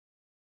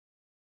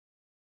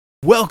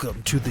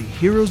Welcome to the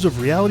Heroes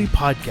of Reality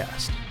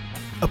podcast,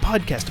 a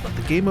podcast about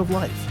the game of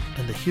life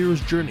and the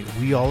hero's journey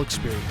we all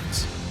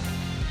experience.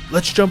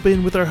 Let's jump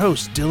in with our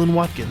host, Dylan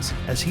Watkins,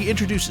 as he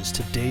introduces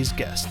today's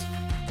guest.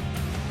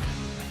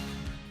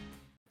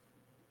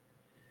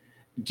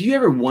 Do you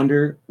ever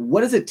wonder,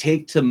 what does it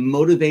take to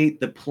motivate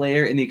the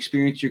player in the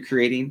experience you're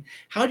creating?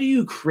 How do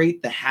you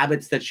create the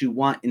habits that you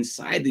want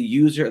inside the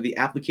user of the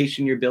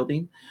application you're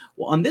building?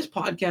 Well, on this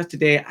podcast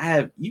today, I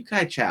have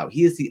Yu-Kai Chao.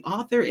 He is the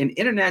author and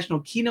international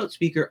keynote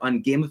speaker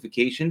on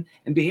gamification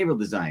and behavioral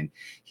design.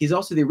 He's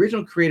also the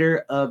original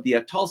creator of the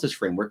Octalysis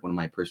framework, one of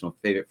my personal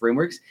favorite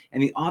frameworks,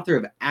 and the author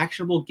of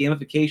Actionable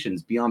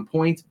Gamifications, Beyond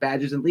Points,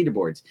 Badges, and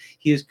Leaderboards.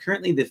 He is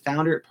currently the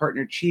founder,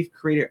 partner, chief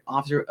creative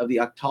officer of the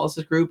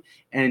Octalysis Group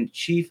and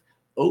chief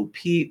OP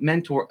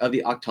mentor of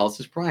the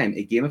Octalysis Prime,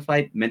 a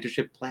gamified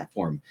mentorship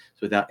platform. So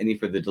without any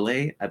further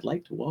delay, I'd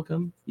like to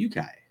welcome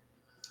Yu-Kai.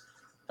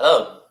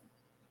 Hello.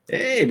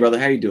 Hey, brother.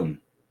 How you doing?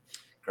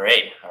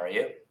 Great. How are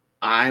you?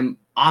 I'm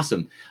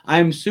awesome.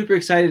 I'm super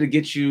excited to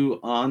get you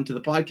onto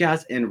the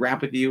podcast and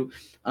rap with you.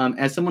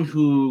 As someone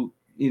who,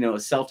 a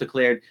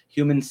self-declared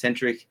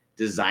human-centric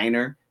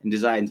designer and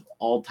designs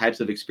all types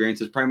of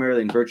experiences,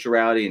 primarily in virtual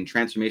reality and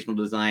transformational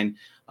design,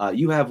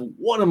 you have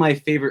one of my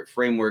favorite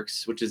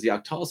frameworks, which is the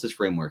Octalysis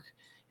framework.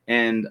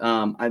 And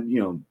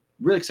I'm,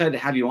 really excited to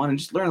have you on and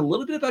just learn a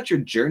little bit about your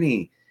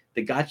journey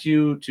that got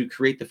you to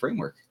create the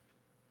framework.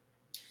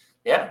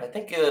 Yeah, I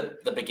think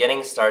the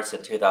beginning starts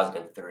in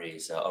 2003,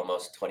 so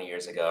almost 20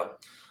 years ago,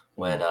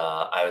 when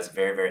I was a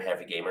very, very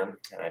heavy gamer,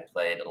 and I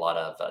played a lot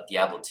of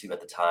Diablo 2 at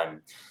the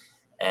time.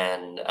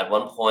 And at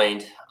one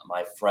point,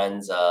 my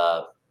friends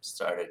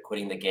started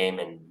quitting the game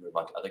and moved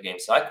on to other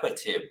games, so I quit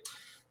too.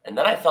 And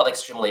then I felt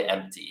extremely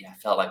empty. I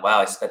felt like, wow,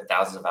 I spent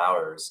thousands of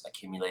hours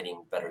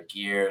accumulating better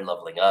gear,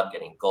 leveling up,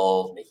 getting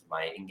gold, making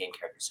my in-game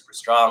character super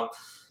strong.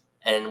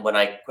 And when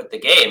I quit the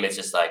game, it's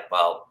just like,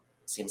 well,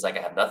 seems like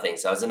I have nothing.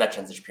 So I was in that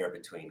transition period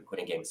between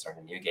quitting game and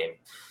starting a new game.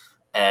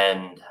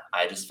 And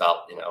I just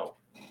felt,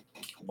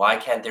 why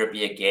can't there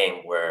be a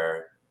game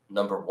where,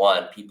 number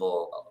one,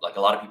 people, like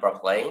a lot of people are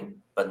playing,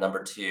 but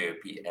number two,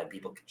 and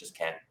people just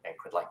can't and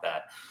quit like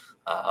that.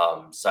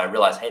 So I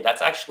realized, hey,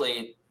 that's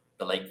actually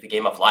the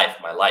game of life,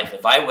 my life.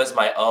 If I was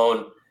my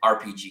own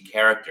RPG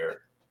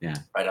character,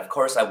 right, of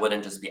course I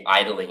wouldn't just be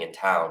idling in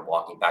town,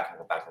 walking back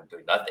and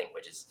doing nothing,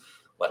 which is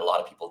what a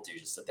lot of people do,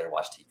 just sit there and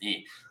watch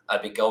TV.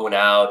 I'd be going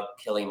out,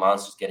 killing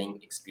monsters, getting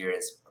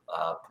experience,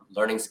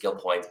 learning skill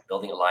points,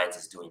 building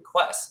alliances, doing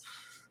quests.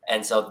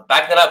 And so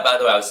back then, by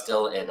the way, I was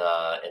still in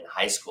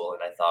high school,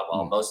 and I thought,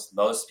 well,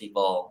 most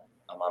people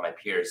among my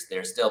peers,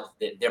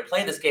 they're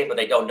playing this game, but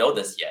they don't know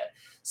this yet.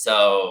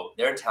 So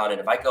they're in town,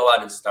 and if I go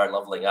out and start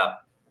leveling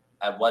up,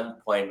 at one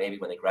point, maybe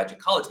when they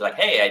graduate college, they're like,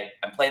 hey,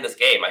 I'm playing this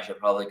game. I should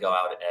probably go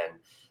out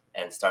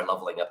and start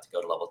leveling up to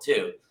go to level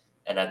 2.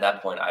 And at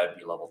that point, I would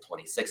be level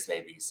 26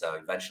 maybe. So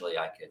eventually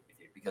I could,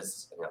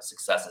 because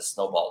success is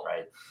snowballed,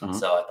 right? Uh-huh.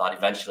 So I thought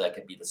eventually I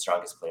could be the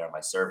strongest player on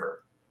my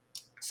server.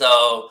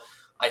 So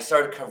I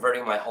started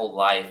converting my whole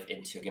life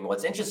into a game.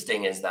 What's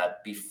interesting is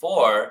that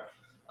before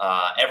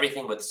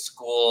everything with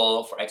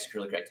school, for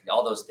extracurricular activity,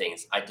 all those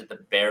things, I did the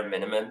bare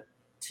minimum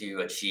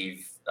to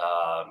achieve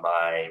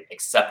my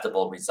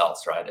acceptable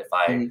results, right? If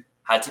I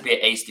had to be an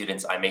A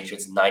student, I made sure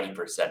it's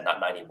 90%, not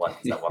 91,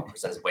 because that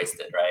 1% is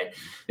wasted, right?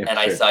 Yeah, and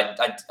sure.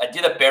 I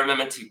did a bare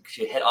minimum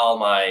to hit all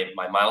my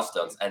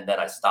milestones, and then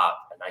I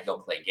stopped and I go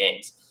play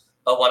games.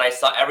 But when I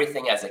saw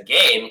everything as a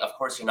game, of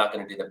course, you're not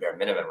going to do the bare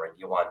minimum, right?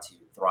 You want to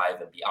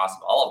thrive and be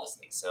awesome, all of those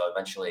things. So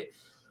eventually,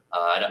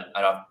 I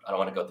don't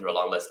want to go through a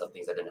long list of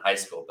things I did in high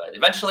school, but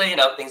eventually,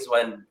 things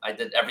when I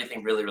did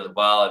everything really, really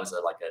well. I was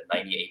like a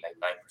 98,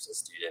 99%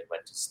 student,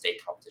 went to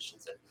state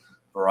competitions and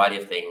variety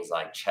of things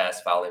like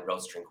chess, violin,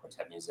 road string,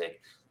 quartet music,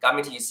 got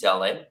me to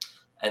UCLA.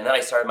 And then I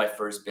started my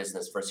first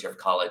business, first year of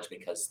college,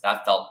 because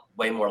that felt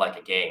way more like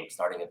a game,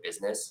 starting a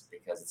business,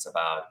 because it's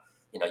about,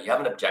 you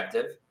have an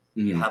objective,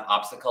 you have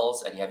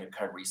obstacles, and you have your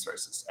current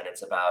resources. And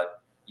it's about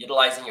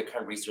utilizing your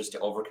current resources to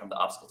overcome the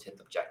obstacles to hit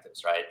the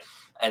objectives, right?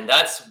 And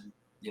that's,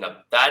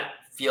 that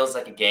feels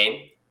like a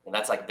game, and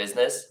that's like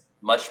business,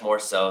 much more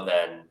so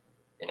than,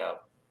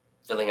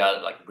 filling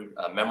out,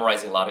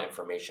 memorizing a lot of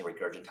information,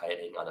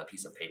 regurgitating on a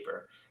piece of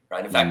paper,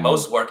 right? In fact,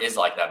 most work is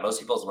like that. Most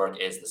people's work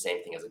is the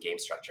same thing as a game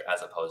structure,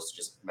 as opposed to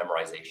just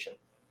memorization.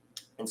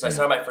 And so I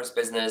started my first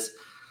business,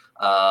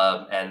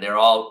 and they're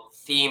all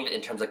themed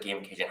in terms of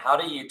gamification. How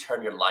do you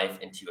turn your life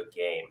into a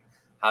game?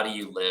 How do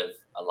you live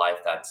a life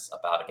that's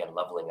about, again,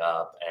 leveling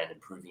up and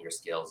improving your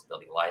skills,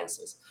 building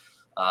alliances?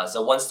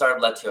 So one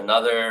startup led to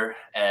another,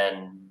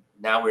 and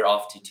now we're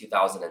off to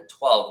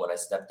 2012 when I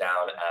stepped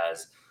down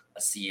as a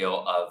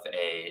CEO of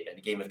a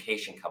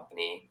gamification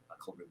company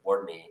called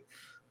Reward Me.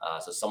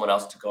 So someone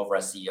else took over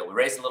as CEO. We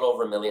raised a little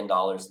over $1 million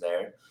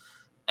there.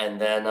 And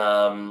then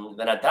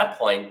at that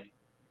point,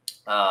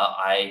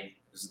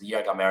 this is the year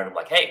I got married. I'm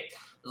like, hey,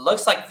 it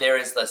looks like there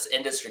is this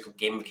industry called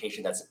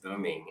gamification that's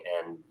booming,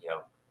 and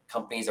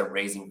companies are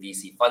raising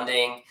VC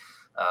funding.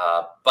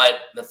 But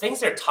the things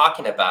they're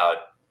talking about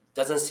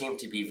doesn't seem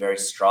to be very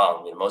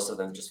strong. Most of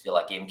them just feel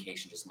like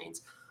gamification just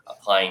means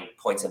applying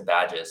points and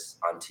badges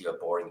onto a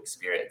boring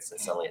experience, and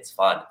suddenly it's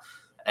fun.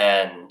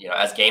 And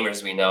as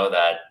gamers, we know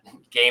that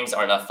games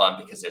are not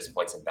fun because there's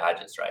points and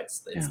badges, right? It's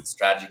the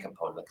strategy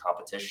component, the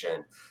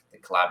competition, the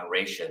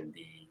collaboration,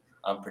 the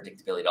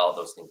unpredictability, all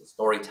those things, the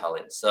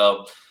storytelling.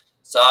 So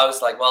I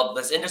was like, well,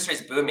 this industry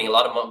is booming. A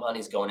lot of money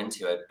is going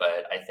into it,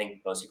 but I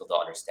think most people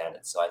don't understand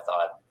it. So I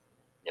thought,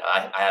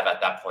 I have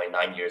at that point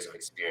 9 years of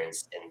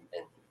experience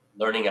in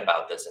learning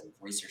about this and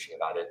researching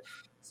about it.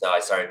 So I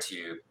started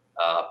to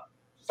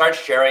start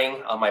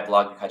sharing on my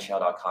blog,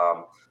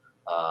 yukaichao.com,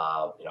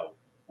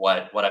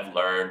 what I've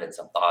learned and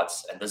some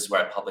thoughts. And this is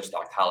where I published the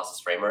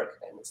Octalysis framework.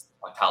 And it's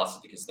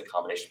Octalysis because it's the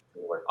combination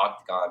between the word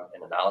octagon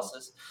and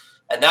analysis.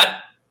 And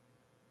that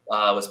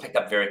was picked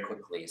up very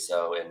quickly.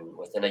 So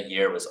within a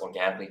year, it was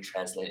organically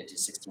translated into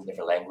 16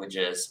 different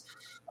languages.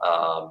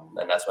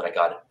 And that's when I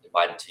got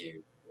invited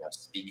to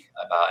speak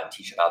about and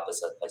teach about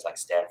this at places like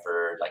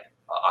Stanford, like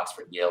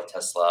Oxford, Yale,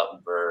 Tesla,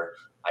 Uber,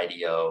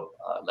 IDEO,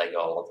 Lego,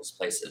 all of those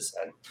places.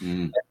 And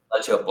it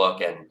led to a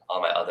book and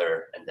all my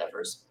other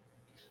endeavors.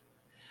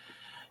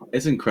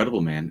 It's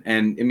incredible, man.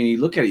 And I mean, you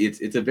look at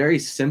it, it's a very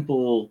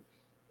simple,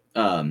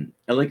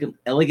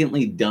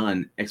 elegantly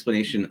done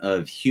explanation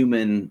of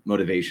human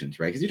motivations,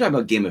 right? Because you're talking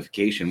about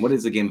gamification. What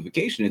is the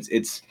gamification?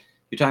 It's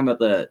you're talking about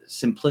the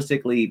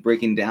simplistically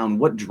breaking down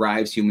what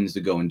drives humans to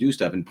go and do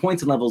stuff. And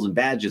points and levels and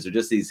badges are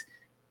just these,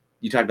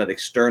 you talk about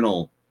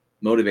external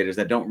motivators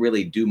that don't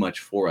really do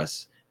much for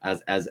us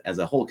as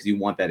a whole, because you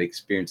want that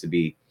experience to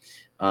be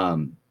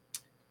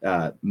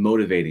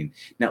motivating.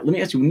 Now, let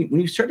me ask you,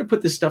 when you start to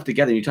put this stuff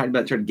together, and you talked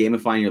about started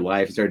gamifying your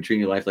life, started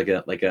treating your life like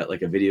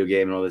a video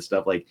game and all this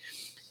stuff, like,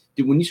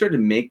 when you started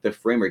to make the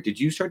framework, did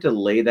you start to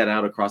lay that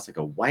out across like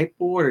a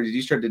whiteboard, or did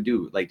you start to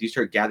do you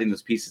start gathering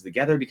those pieces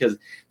together? Because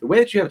the way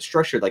that you have it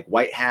structured, like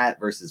white hat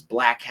versus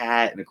black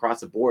hat and across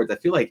the boards, I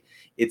feel like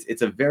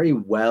it's a very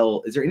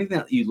well. Is there anything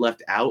that you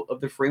left out of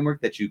the framework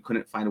that you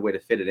couldn't find a way to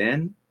fit it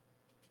in?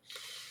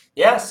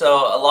 Yeah,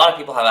 so a lot of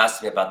people have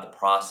asked me about the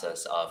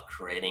process of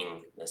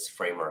creating this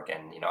framework,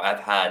 and I've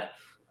had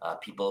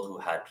people who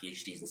had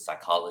PhDs in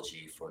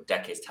psychology for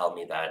decades tell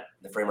me that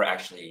the framework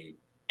actually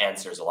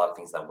answers a lot of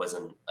things that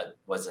wasn't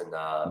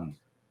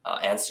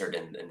answered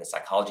in the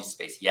psychology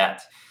space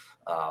yet.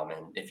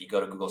 And if you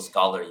go to Google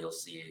Scholar, you'll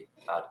see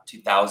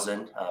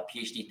 2,000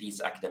 PhD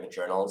thesis academic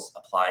journals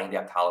applying the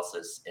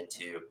Octalysis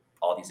into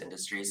all these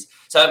industries.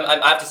 So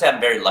I have to say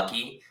I'm very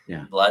lucky,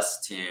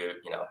 blessed to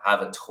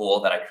have a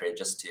tool that I create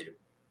just to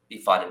be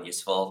fun and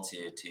useful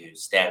to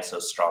stand so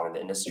strong in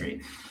the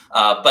industry.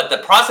 But the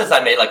process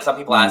I made, like some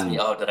people ask me,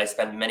 oh, did I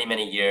spend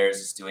many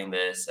years doing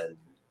this and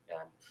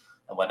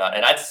whatnot?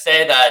 And I'd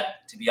say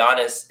that, to be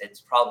honest,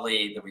 it's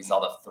probably the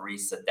result of 3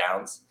 sit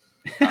downs.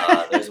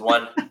 But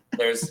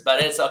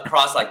it's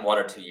across like 1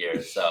 or 2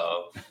 years.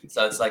 So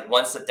it's like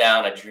one sit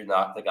down, I drew an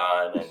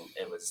octagon, and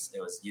it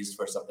was used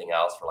for something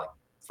else,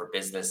 for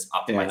business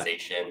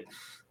optimization.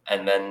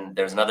 And then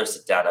there's another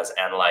sit down. I was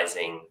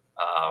analyzing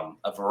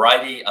a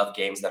variety of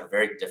games that are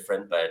very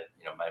different, but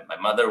my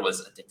mother was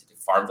addicted to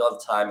Farmville at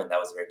the time, and that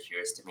was very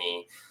curious to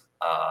me.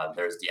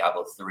 There's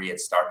Diablo 3 and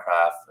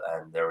StarCraft,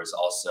 and there was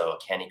also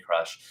Candy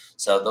Crush.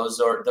 So those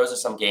are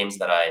some games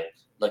that I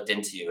looked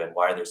into, and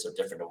why they're so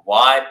different, and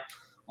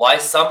why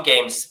some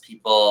games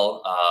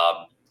people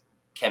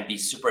can be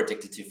super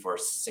addicted to for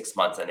 6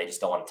 months and they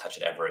just don't want to touch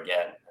it ever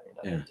again.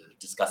 They're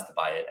disgusted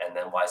by it, and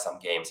then why some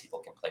games people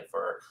can play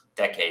for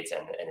decades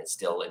and it's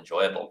still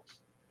enjoyable.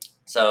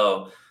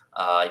 So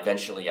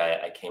eventually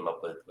I came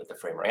up with the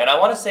framework, and I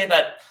want to say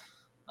that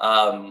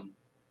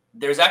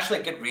there's actually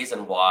a good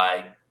reason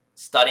why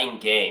studying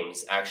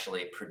games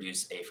actually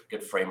produce a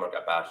good framework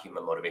about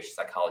human motivation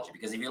psychology.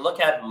 Because if you look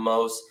at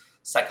most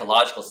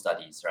psychological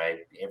studies, right,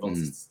 behavioral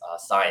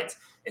science,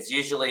 it's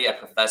usually a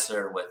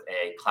professor with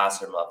a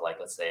classroom of, like,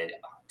 let's say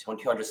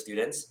 200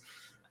 students,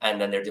 and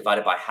then they're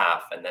divided by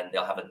half, and then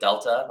they'll have a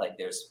delta, like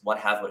there's one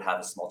half would have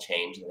a small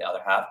change in the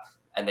other half,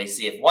 and they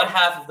see if one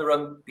half of the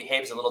room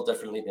behaves a little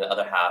differently than the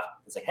other half,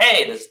 it's like,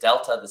 hey, this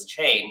delta, this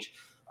change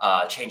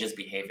changes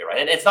behavior, right?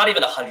 And it's not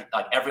even 100,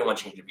 like everyone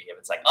changes behavior.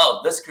 It's like,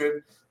 oh, this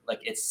group, like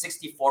it's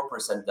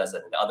 64% does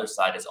it, and the other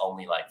side is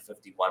only like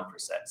 51%.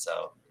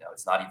 So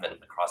it's not even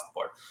across the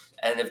board.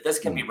 And if this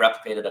can be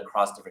replicated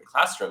across different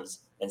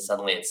classrooms, then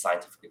suddenly it's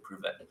scientifically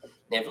proven.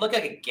 Now, if you look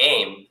at a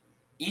game,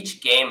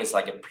 each game is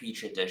like a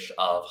petri dish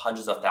of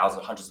hundreds of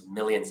thousands, hundreds of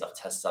millions of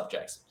test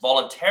subjects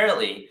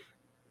voluntarily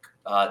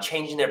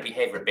changing their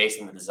behavior based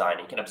on the design.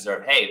 You can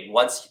observe, hey,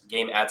 once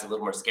game adds a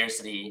little more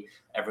scarcity,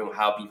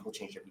 how people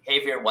change their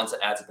behavior. Once it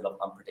adds a bit of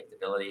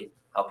unpredictability,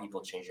 how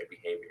people change their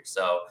behavior.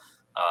 So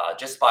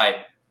just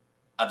by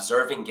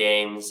observing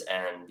games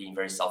and being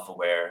very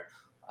self-aware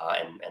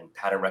and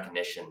pattern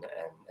recognition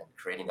and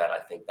creating that, I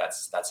think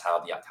that's how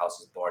the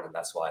Octalysis is born, and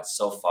that's why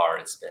so far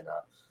it's been.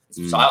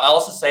 So I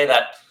also say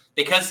that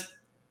because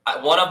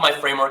one of my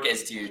framework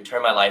is to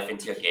turn my life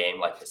into a game,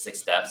 like the 6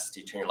 steps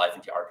to turn your life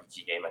into an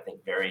RPG game. I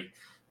think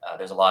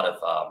there's a lot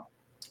of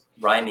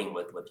rhyming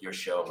with your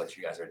show and what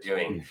you guys are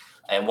doing.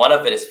 And one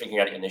of it is figuring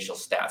out the initial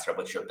stats, right?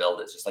 What your build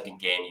is. Just like in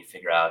game, you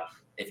figure out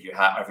if you're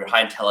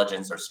high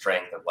intelligence or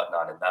strength or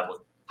whatnot, and that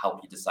will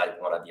help you decide if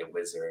you want to be a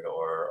wizard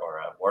or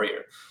a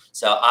warrior.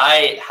 So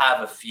I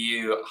have a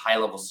few high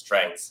level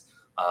strengths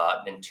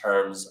in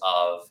terms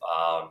of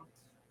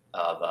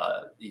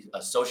the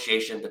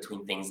association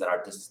between things that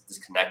are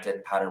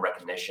disconnected, pattern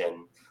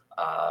recognition,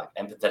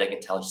 empathetic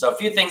intelligence. So a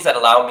few things that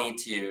allow me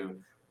to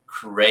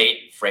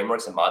create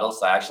frameworks and models.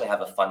 So I actually have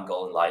a fun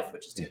goal in life,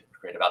 which is to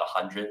create about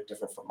 100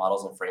 different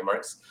models and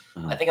frameworks.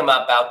 I think I'm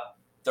about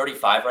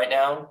 35 right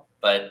now,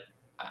 but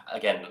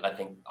again, I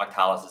think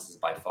Octalysis is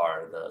by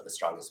far the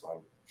strongest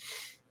one.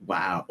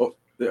 Wow. Oh,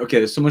 okay,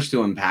 there's so much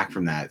to unpack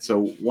from that.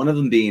 So one of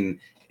them being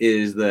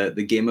is the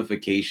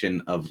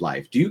gamification of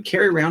life. Do you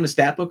carry around a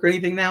stat book or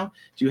anything now?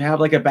 Do you have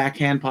like a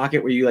backhand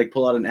pocket where you like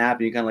pull out an app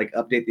and you kind of like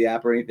update the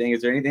app or anything?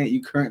 Is there anything that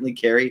you currently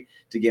carry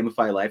to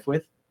gamify life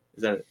with?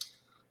 Is that it?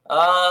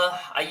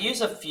 I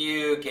use a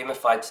few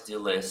gamified to-do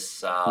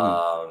lists.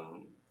 I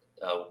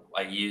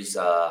use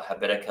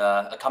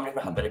Habitica, a company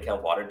from Habitica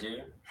and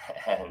Waterdew,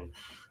 and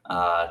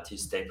to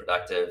stay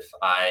productive.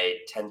 I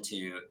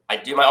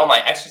do all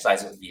my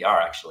exercise with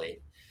VR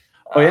actually.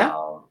 Oh yeah?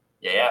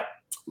 Yeah.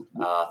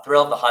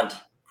 Thrill of the Hunt,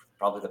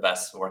 probably the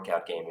best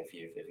workout game if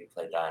you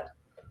played that.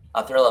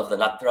 Thrill of the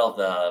Fight. Thrill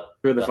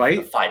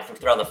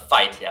of the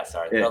Fight. Yeah,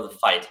 sorry. Yeah. Thrill of the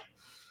Fight.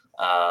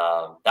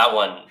 That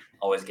one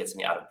always gets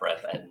me out of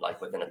breath and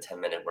like within a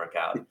 10-minute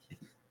workout.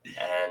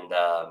 And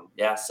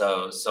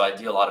so I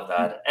do a lot of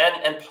that.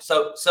 And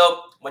so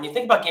when you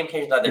think about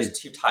gamification, there's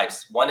two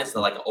types. One is the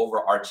like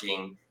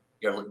overarching,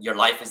 your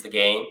life is the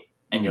game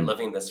and you're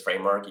living this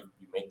framework. You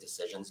make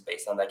decisions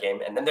based on that game.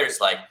 And then there's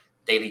like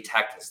daily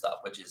tactical stuff,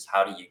 which is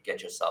how do you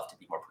get yourself to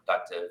be more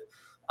productive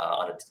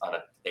on a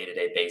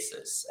day-to-day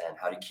basis, and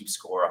how do you keep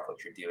score of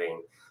what you're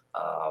doing.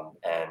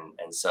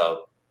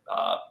 So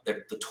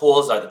the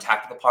tools are the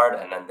tactical part,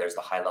 and then there's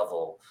the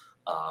high-level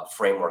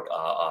framework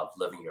of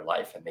living your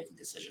life and making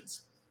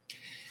decisions.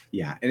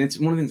 Yeah, and it's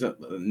one of the things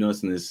I've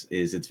noticed in this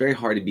is it's very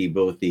hard to be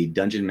both the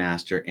dungeon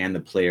master and the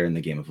player in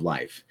the game of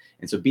life.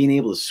 And so being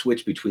able to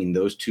switch between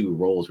those two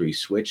roles where you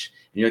switch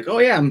and you're like, oh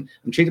yeah, I'm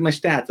changing my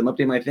stats, I'm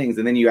updating my things.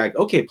 And then you act,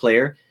 okay,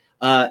 player,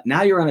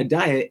 now you're on a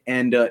diet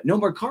and no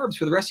more carbs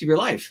for the rest of your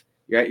life.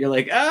 You're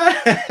like,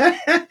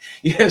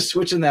 you're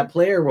switching that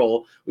player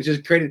role, which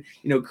is creating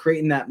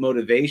that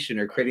motivation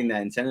or creating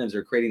that incentives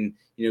or creating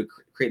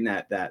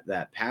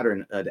that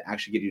pattern to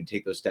actually get you to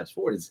take those steps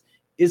forward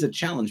is a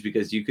challenge,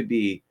 because you could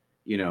be,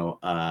 would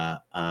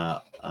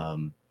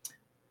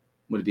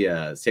it be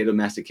a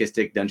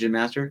sadomasochistic dungeon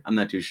master? I'm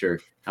not too sure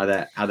how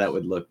that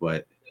would look,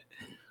 but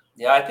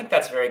yeah, I think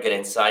that's very good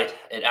insight.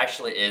 It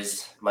actually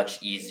is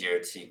much easier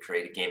to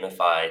create a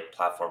gamified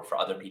platform for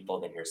other people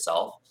than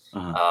yourself.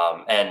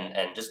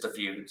 And just a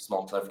few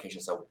small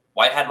clarifications. So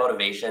white hat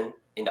motivation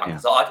so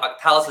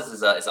Octalysis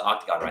is an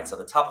octagon, right? So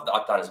the top of the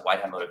octagon is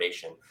white hat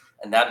motivation,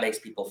 and that makes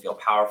people feel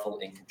powerful,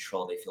 in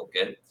control. They feel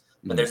good,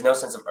 but there's no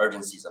sense of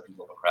urgency, so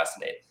people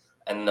procrastinate.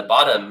 And the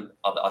bottom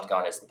of the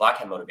octagon is the black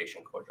hat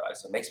motivation core drive.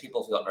 So it makes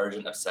people feel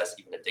urgent, obsessed,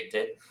 even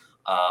addicted.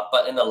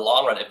 But in the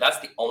long run, if that's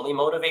the only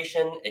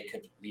motivation, it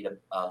could leave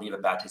a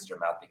bad taste in your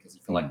mouth, because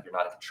you feel like you're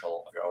not in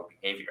control of your own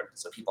behavior.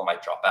 So people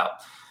might drop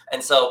out.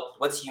 And so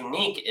what's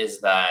unique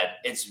is that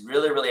it's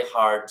really, really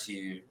hard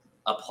to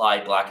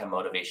apply black hat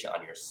motivation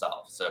on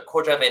yourself. So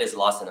core drive 8 is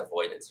loss and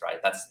avoidance,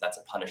 right? That's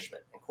a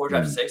punishment. And core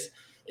drive 6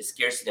 is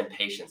scarcity and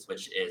patience,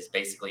 which is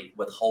basically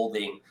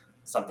withholding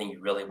something you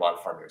really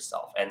want from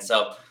yourself. And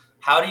so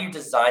how do you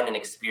design an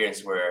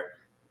experience where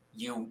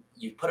you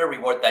put a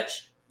reward that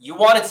you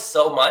want it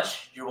so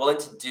much, you're willing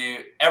to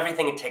do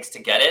everything it takes to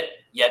get it,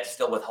 yet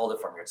still withhold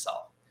it from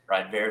yourself,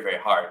 right? Very, very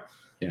hard.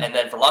 Yeah. And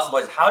then for loss of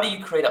avoidance, how do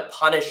you create a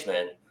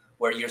punishment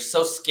where you're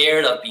so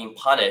scared of being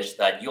punished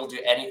that you'll do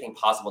anything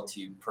possible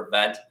to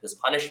prevent this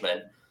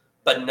punishment,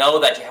 but know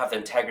that you have the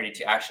integrity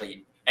to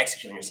actually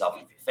execute on yourself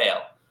if you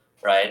fail,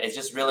 right? It's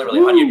just really, really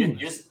hard.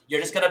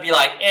 You're just gonna be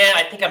like,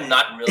 I think I'm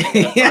not really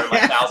gonna burn my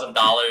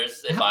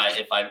 $1,000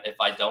 if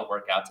I don't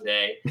work out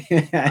today,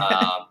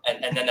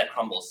 and then that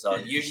crumbles. So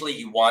usually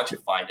you want to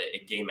find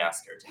a game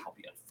master to help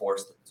you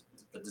enforce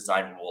the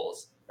design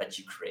rules that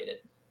you created.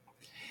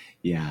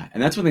 Yeah,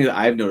 and that's one thing that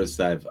I've noticed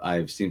that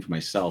I've seen for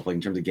myself, like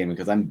in terms of gaming,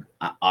 because I'm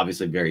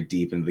obviously very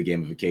deep into the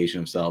gamification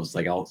themselves.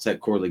 Like I'll set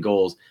quarterly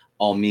goals.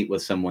 I'll meet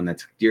with someone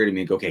that's dear to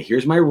me and go, okay,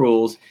 here's my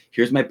rules,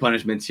 here's my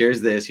punishments,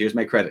 here's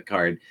my credit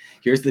card,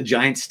 here's the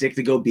giant stick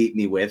to go beat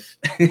me with.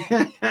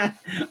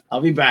 I'll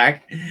be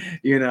back,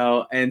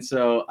 And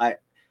so I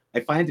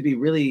find it to be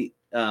really,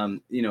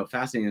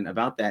 fascinating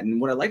about that. And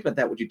what I like about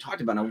that, what you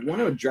talked about, and I want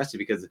to address it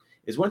because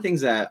it's one of the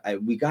things that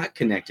we got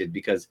connected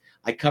because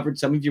I covered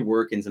some of your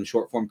work in some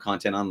short form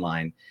content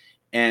online.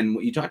 And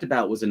what you talked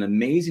about was an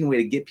amazing way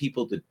to get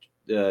people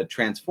to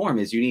transform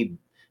is you need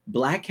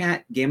black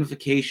hat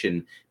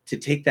gamification to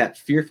take that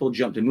fearful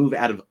jump, to move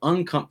out of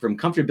from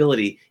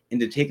comfortability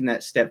into taking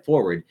that step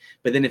forward.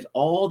 But then if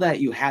all that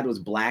you had was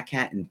black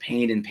hat and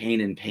pain and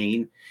pain and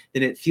pain,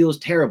 then it feels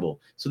terrible.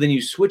 So then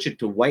you switch it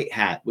to white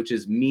hat, which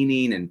is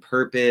meaning and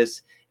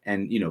purpose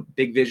and,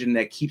 big vision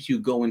that keeps you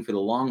going for the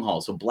long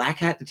haul. So black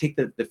hat to take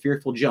the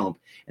fearful jump,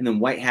 and then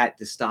white hat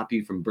to stop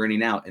you from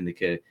burning out and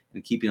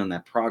keeping on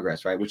that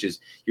progress, right? Which is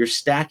you're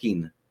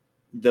stacking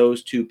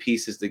those two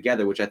pieces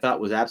together, which I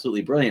thought was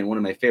absolutely brilliant. One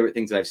of my favorite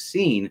things that I've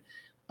seen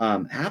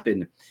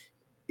happen.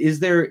 Is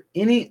there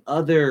any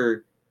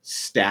other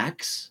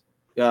stacks,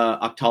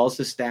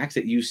 Octalysis stacks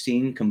that you've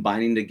seen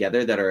combining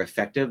together that are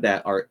effective,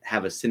 that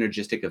have a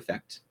synergistic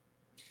effect?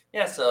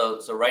 Yeah, so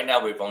right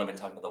now we've only been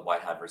talking about the white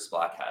hat versus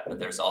black hat, but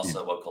there's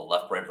also what we call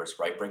left brain versus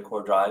right brain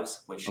core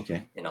drives, which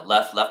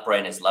left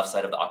brain is left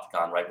side of the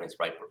octagon, right brain is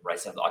right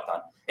side of the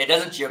octagon. It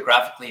doesn't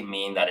geographically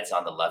mean that it's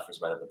on the left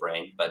versus right of the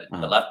brain, but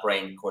the left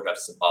brain core drive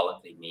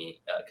symbolically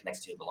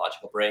connects to the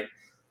logical brain.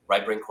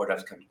 Right brain core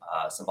drive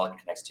symbolically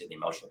connects to the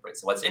emotional brain.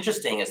 So what's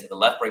interesting is that the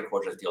left brain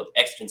core drives deal with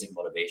extrinsic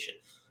motivation,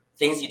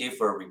 things you do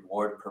for a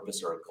reward,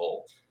 purpose, or a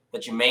goal,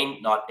 but you may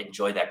not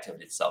enjoy the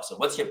activity itself. So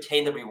once you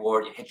obtain the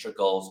reward, you hit your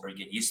goals, or you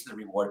get used to the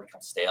reward, it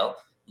becomes stale,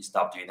 you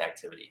stop doing the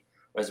activity.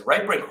 Whereas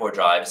right brain core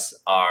drives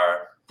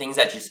are things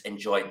that you just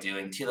enjoy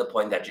doing to the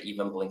point that you're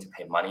even willing to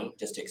pay money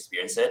just to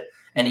experience it.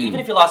 And even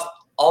if you lost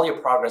all your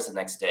progress the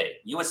next day,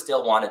 you would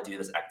still want to do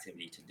this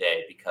activity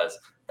today, because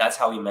that's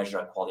how we measure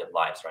our quality of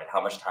lives, right?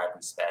 How much time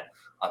we spend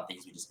on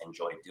things we just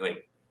enjoy doing.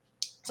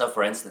 So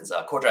for instance,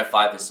 core drive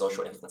 5 is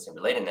social influence and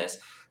relatedness.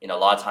 A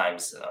lot of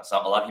times, a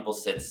lot of people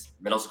since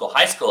middle school,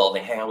 high school,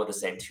 they hang out with the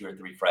same 2 or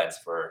 3 friends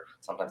for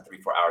sometimes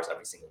 3-4 hours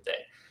every single day.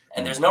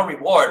 And there's no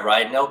reward,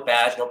 right? No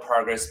badge, no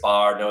progress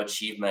bar, no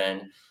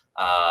achievement,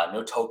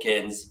 no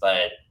tokens,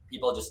 but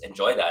people just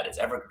enjoy that. It's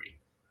evergreen,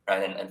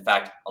 right? And in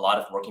fact, a lot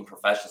of working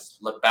professionals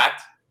look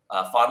back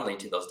fondly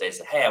to those days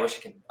and say, hey, I wish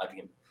I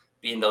could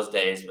be in those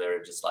days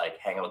where just like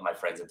hang out with my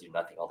friends and do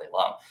nothing all day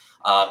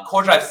long.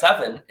 Core drive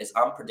 7 is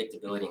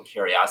unpredictability and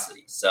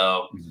curiosity.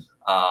 So,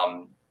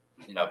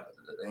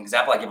 an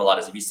example I give a lot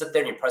is if you sit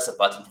there and you press a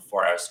button for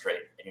 4 hours straight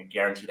and you're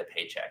guaranteed a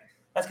paycheck,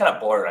 that's kind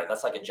of boring, right?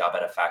 That's like a job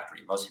at a factory.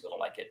 Most people don't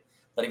like it.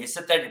 But if you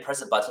sit there and you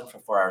press a button for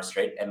 4 hours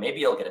straight, and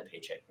maybe you'll get a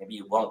paycheck, maybe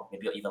you won't,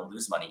 maybe you'll even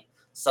lose money.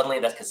 Suddenly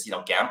that's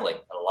casino gambling.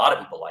 And a lot of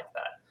people like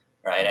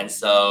that, right? And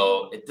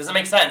so it doesn't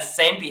make sense.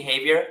 Same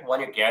behavior,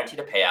 one you're guaranteed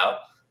a payout.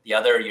 The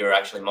other, you're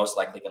actually most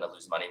likely going to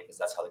lose money because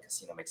that's how the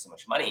casino makes so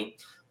much money.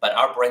 But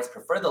our brains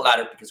prefer the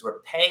latter because we're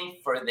paying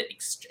for the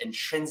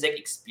intrinsic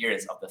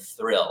experience of the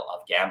thrill of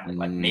gambling.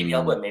 Like maybe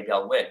I'll win, maybe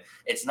I'll win.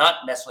 It's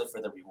not necessarily for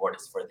the reward,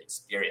 it's for the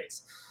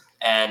experience.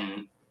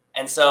 And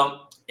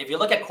so if you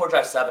look at core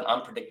drive 7,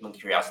 unpredictable and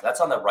curiosity,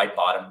 that's on the right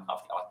bottom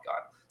of the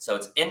octagon. So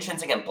it's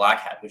intrinsic and black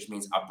hat, which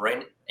means our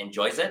brain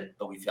enjoys it,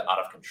 but we feel out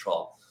of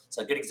control.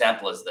 So a good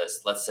example is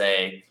this. Let's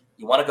say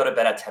you want to go to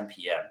bed at 10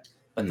 p.m.,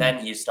 but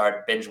then you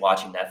start binge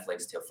watching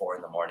Netflix till 4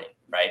 a.m,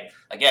 right?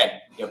 Again,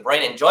 your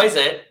brain enjoys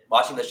it.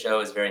 Watching the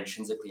show is very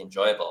intrinsically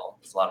enjoyable.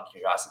 There's a lot of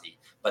curiosity,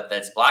 but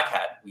that's black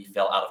hat. We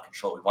fell out of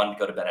control. We wanted to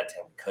go to bed at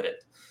 10, we couldn't.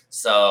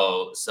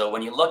 So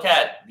when you look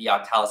at the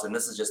Octalysis, and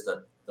this is just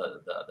the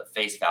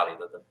face value,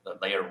 the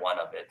layer 1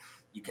 of it,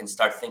 you can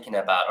start thinking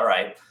about, all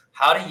right,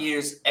 how to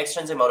use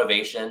extrinsic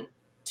motivation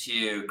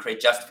to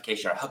create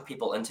justification or hook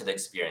people into the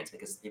experience,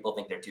 because people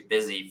think they're too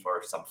busy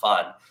for some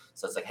fun.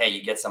 So it's like, hey,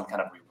 you get some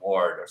kind of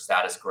reward or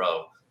status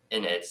grow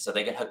in it, so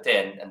they get hooked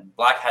in. And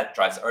black hat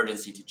drives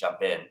urgency to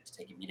jump in, to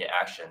take immediate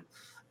action.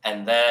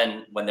 And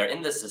then when they're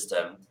in the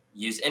system,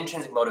 use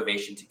intrinsic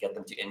motivation to get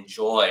them to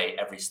enjoy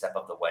every step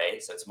of the way.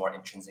 So it's more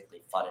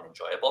intrinsically fun and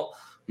enjoyable,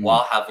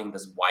 while having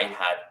this white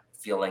hat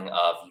feeling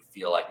of you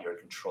feel like you're in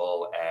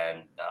control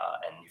and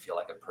you feel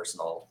like a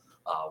personal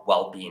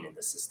well-being in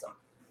the system.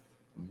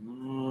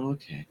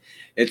 Okay.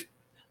 It's,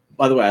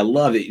 by the way, I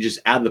love that you just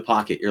add the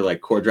pocket. You're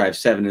like, core drive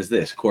 7 is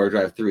this, core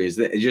drive 3 is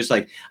that. It's just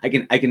like I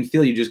can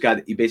feel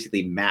you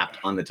basically mapped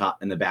on the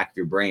top and the back of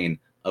your brain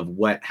of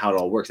how it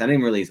all works. I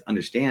didn't really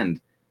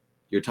understand.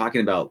 You're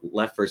talking about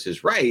left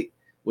versus right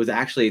was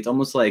actually, it's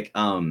almost like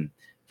from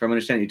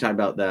understanding, you talk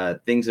about the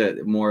things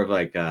that more of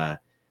like I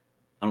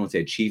don't want to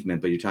say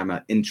achievement, but you're talking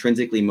about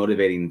intrinsically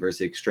motivating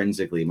versus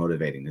extrinsically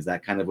motivating. Is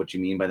that kind of what you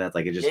mean by that?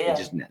 Like it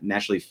just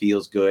naturally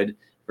feels good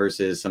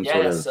versus some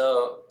sort of.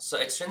 So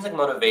extrinsic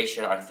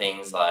motivation are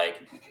things like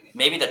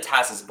maybe the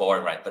task is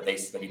boring, right? But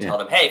when you tell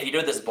them, hey, if you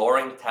do this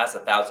boring task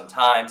 1,000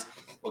 times,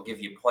 we'll give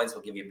you points,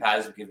 we'll give you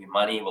badges, we'll give you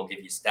money, we'll give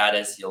you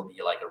status, you'll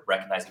be like a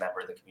recognized member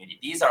of the community.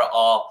 These are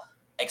all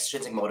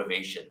extrinsic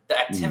motivation. The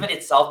activity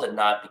itself did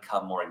not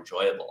become more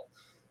enjoyable.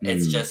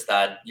 It's just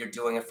that you're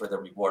doing it for the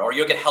reward, or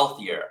you'll get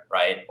healthier,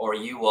 right? Or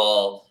you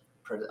will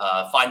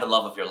find the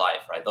love of your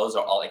life, right? Those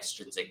are all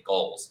extrinsic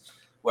goals.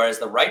 Whereas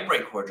the right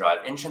brain core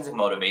drive, intrinsic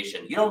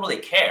motivation, you don't really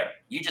care.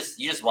 You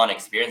just want to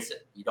experience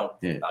it. You don't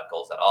think about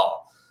goals at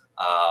all.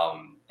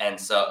 And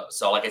so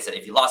like I said,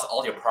 if you lost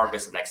all your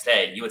progress the next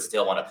day, you would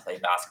still want to play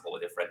basketball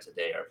with your friend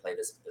today or play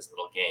this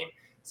little game.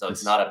 So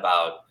it's not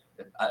about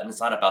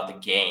the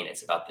gain;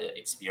 it's about the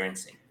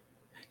experiencing.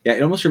 Yeah,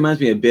 it almost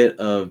reminds me a bit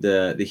of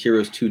the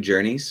Heroes 2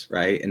 journeys,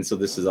 right? And so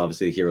this is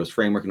obviously the Heroes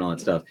framework and all that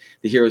stuff.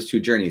 The Heroes 2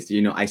 journeys,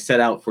 I set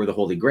out for the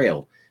Holy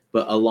Grail,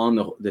 but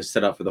along the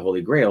set out for the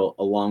Holy Grail,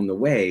 along the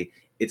way,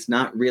 it's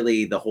not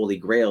really the Holy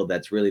Grail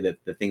that's really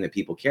the thing that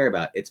people care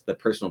about. It's the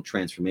personal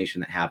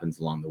transformation that happens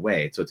along the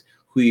way. So it's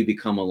who you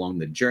become along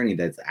the journey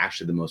that's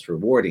actually the most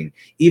rewarding,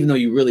 even though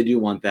you really do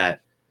want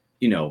that,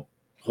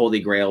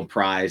 Holy Grail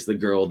prize, the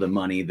girl, the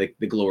money, the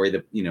glory,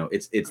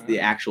 it's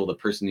the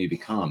person you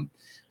become.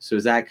 So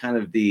is that kind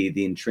of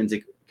the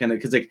intrinsic kind of,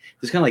 because like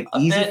there's kind of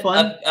like easy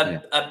fun?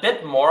 A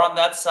bit more on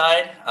that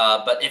side.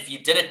 But if you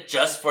did it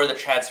just for the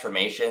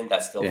transformation,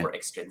 that's still for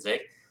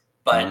extrinsic.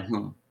 But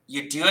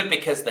you do it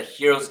because the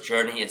hero's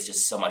journey is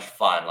just so much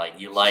fun. Like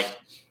you like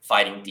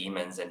fighting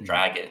demons and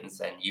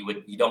dragons, and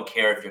you don't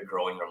care if you're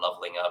growing or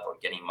leveling up or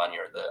getting money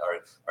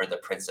or the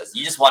princess.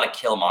 You just want to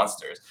kill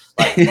monsters.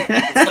 Like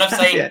instead of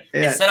saying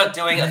instead of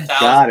doing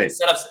 1,000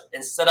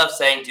 instead of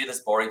saying do this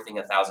boring thing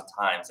 1,000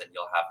 times and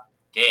you'll have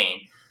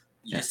gain.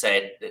 You just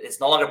say it's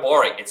no longer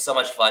boring. It's so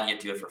much fun. You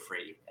do it for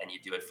free, and you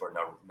do it for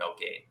no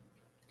gain.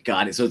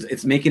 Got it. So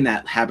it's making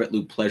that habit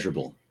loop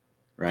pleasurable,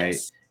 right?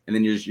 Yes. And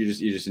then you're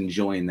just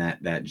enjoying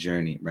that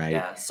journey, right?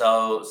 Yeah.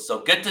 So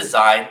good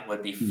design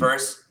would be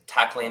first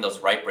tackling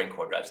those right brain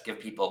core drives. Give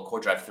people core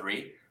drive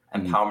 3,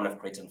 empowerment of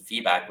creativity and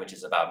feedback, which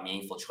is about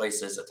meaningful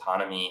choices,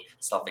 autonomy,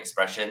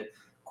 self-expression.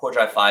 Core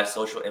drive 5,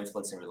 social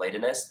influence and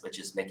relatedness, which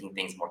is making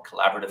things more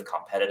collaborative,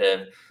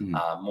 competitive,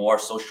 more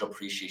social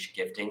appreciation,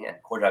 gifting. And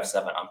core drive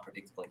 7,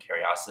 unpredictable and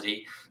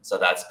curiosity. So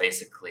that's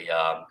basically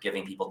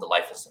giving people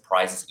delightful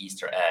surprises,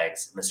 Easter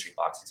eggs, mystery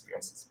box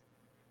experiences.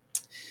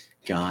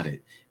 Got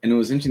it. And it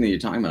was interesting that you're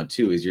talking about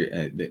too, is you're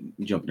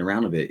jumping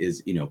around a bit,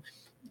 is,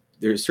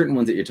 there are certain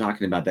ones that you're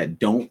talking about that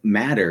don't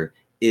matter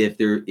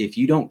if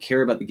you don't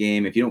care about the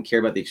game, if you don't care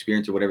about the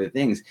experience or whatever the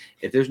things,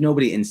 if there's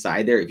nobody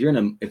inside there, if you're in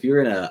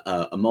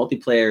a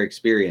multiplayer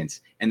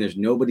experience and there's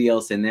nobody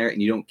else in there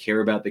and you don't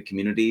care about the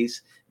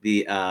communities,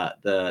 the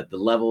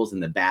levels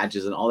and the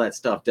badges and all that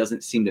stuff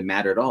doesn't seem to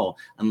matter at all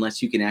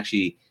unless you can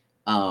actually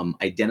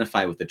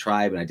identify with the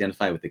tribe and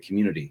identify with the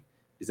community.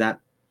 Is that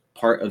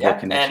part of the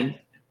connection?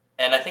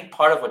 And I think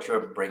part of what you were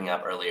bringing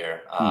up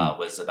earlier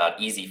was about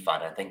easy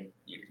fun. I think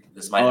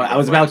this might. I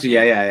was about to.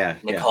 Yeah.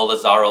 Nicole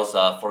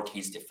Lazzaro's 4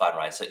 keys to fun,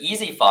 right? So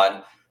easy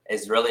fun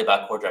is really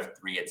about core drive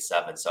 3 and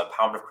 7. So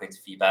empowerment of creative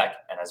feedback,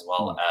 and as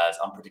well as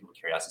unpredictable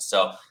curiosity.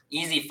 So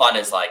easy fun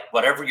is like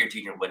whatever you're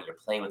doing, you're winning. You're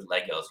playing with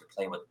Legos, you're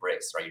playing with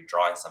bricks, right? You're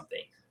drawing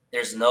something.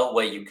 There's no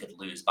way you could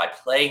lose. By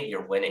playing,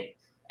 you're winning.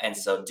 And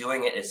so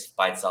doing it is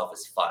by itself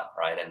is fun,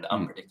 right? And the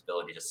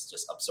unpredictability,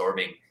 just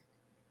absorbing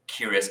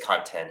curious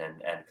content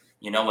and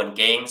when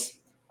games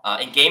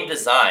in game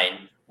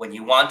design, when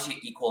you want to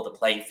equal the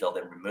playing field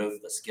and remove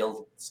the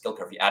skill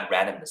curve, you add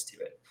randomness to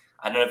it.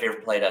 I don't know if you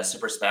ever played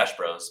Super Smash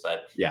Bros,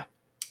 but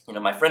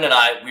my friend and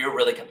I, we were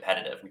really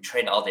competitive. We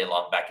trained all day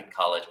long back in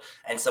college,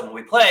 and so when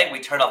we play, we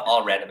turn off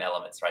all random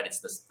elements. Right? It's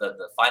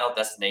the final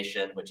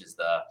destination, which is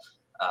the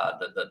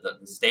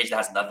stage that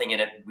has nothing in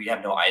it. We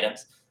have no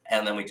items.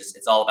 And then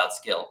it's all about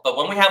skill. But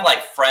when we have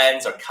like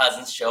friends or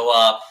cousins show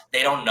up,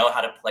 they don't know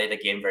how to play the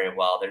game very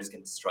well. They're just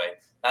getting destroyed.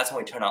 That's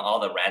when we turn on all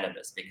the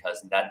randomness,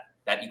 because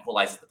that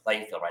equalizes the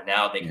playing field. Right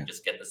now, they can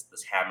just get this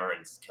hammer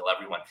and just kill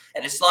everyone.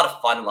 And it's a lot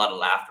of fun, a lot of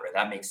laughter.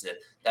 And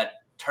that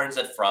turns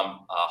it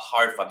from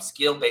hard fun,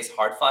 skill-based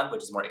hard fun,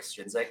 which is more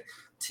extrinsic,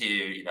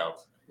 to,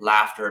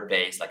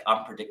 laughter-based, like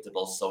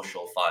unpredictable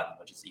social fun,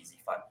 which is easy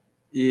fun.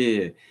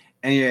 Yeah.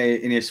 And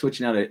you're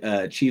switching out an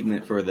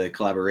achievement for the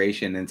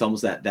collaboration, and it's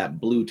almost that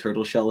blue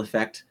turtle shell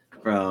effect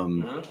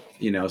from,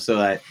 so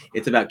that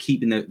it's about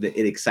keeping it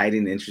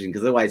exciting and interesting,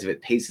 because otherwise if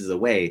it paces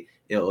away,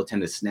 it'll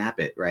tend to snap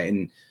it, right?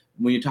 And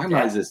when you're talking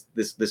about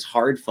this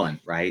hard fun,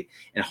 right?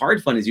 And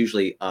hard fun is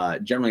usually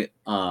generally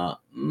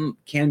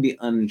can be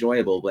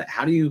unenjoyable, but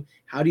how do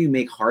you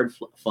make hard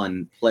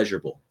fun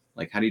pleasurable?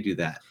 Like, how do you do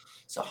that?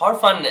 So hard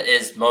fun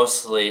is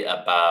mostly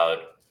about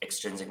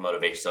extrinsic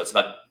motivation. So it's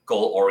about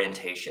goal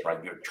orientation,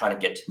 right? You're trying to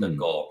get to the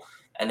goal.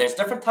 And there's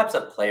different types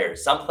of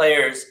players. Some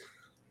players,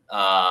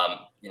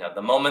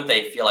 the moment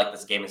they feel like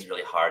this game is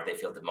really hard, they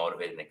feel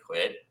demotivated and they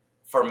quit.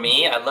 For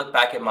me, I look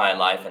back in my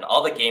life, and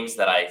all the games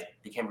that I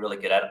became really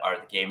good at are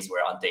the games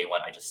where on day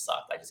one I just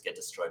sucked. I just get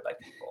destroyed by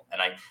people,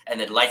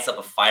 and it lights up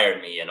a fire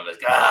in me, and I'm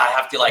like, I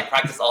have to like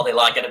practice all day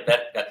long, get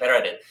better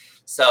at it.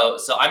 So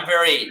I'm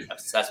very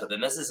obsessed with it.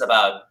 And this is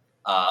about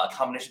a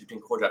combination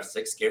between core drive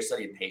 6,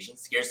 scarcity, and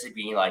patience. Scarcity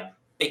being like,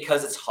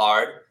 because it's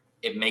hard,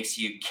 it makes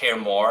you care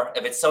more.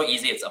 If it's so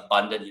easy, it's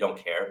abundant, you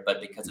don't care. But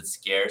because it's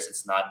scarce,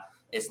 it's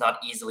not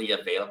easily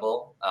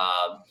available.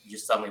 You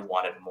suddenly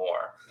want it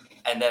more.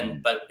 And then,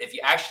 but if you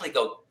actually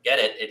go get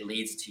it, it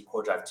leads to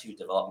core drive 2,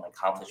 development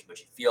accomplishment, which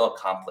you feel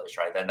accomplished,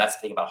 right? Then that's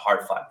the thing about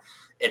hard fun.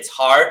 It's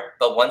hard,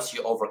 but once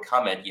you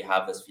overcome it, you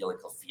have this feeling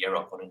called fiero,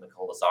 according to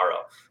Nicole Lazzaro,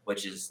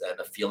 which is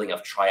the feeling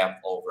of triumph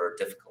over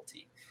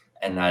difficulty.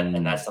 And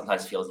that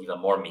sometimes feels even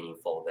more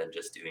meaningful than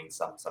just doing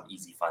some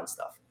easy fun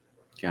stuff.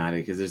 Got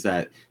it. Because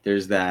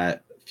there's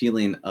that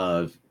feeling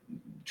of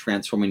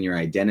transforming your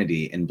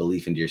identity and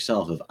belief into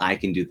yourself of I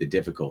can do the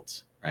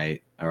difficult,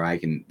 right? Or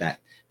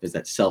there's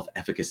that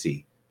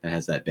self-efficacy that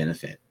has that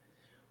benefit.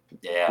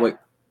 Yeah.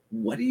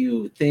 What do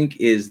you think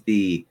is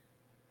the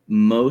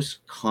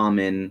most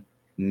common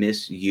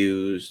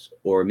misused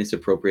or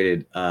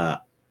misappropriated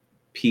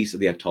piece of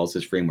the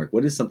Octalysis framework?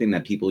 What is something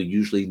that people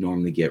usually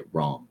normally get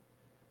wrong?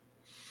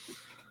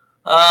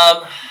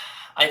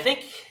 I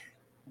think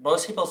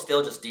most people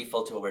still just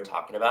default to what we're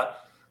talking about.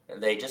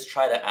 They just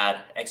try to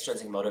add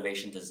extrinsic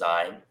motivation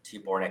design to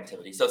boring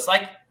activity. So it's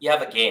like you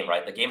have a game,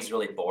 right? The game's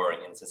really boring,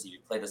 and since you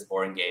play this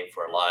boring game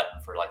for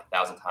like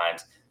 1,000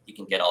 times, you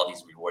can get all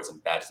these rewards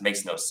and badges. It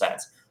makes no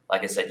sense.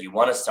 Like I said, you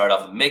want to start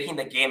off making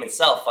the game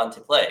itself fun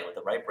to play with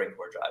the right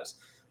breakpoint drives.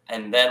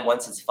 And then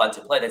once it's fun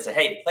to play, they say,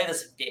 hey, play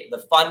this game, the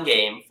fun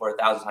game for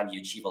 1,000 times,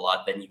 you achieve a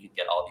lot, then you can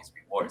get all these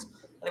rewards.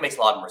 I think it makes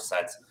a lot more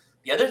sense.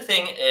 The other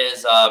thing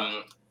is,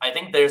 I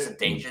think there's a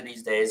danger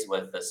these days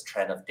with this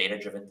trend of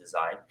data-driven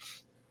design.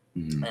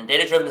 Mm-hmm. And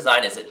data-driven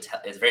design is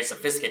very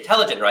sophisticated,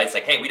 intelligent, right? It's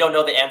like, hey, we don't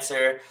know the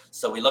answer,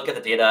 so we look at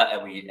the data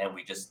and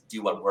we just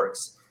do what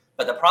works.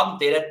 But the problem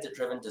with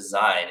data-driven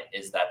design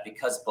is that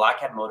because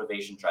black hat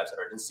motivation drives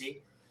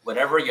urgency,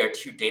 whenever you're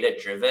too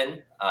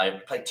data-driven,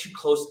 pay too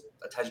close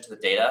attention to the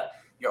data,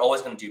 you're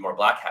always going to do more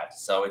black hat.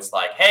 So it's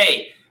like,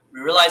 hey, we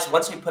realize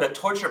once we put a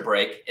torture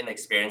break in the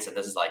experience, that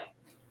this is like,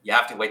 you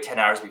have to wait 10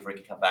 hours before you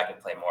can come back and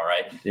play more,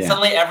 right? Yeah.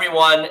 Suddenly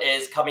everyone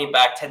is coming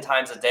back 10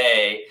 times a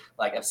day,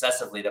 like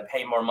obsessively, to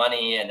pay more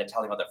money, and they're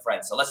telling all their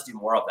friends. So let's do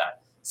more of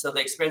that. So the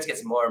experience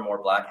gets more and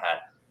more black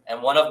hat.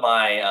 And one of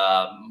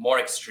my more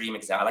extreme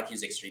examples, I like to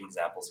use extreme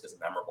examples because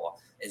they're memorable,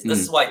 is this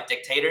is why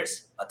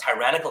dictators,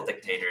 tyrannical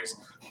dictators,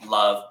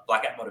 love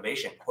black hat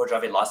motivation, core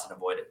drive lost and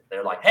avoided.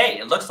 They're like, hey,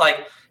 it looks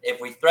like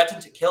if we threaten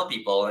to kill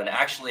people and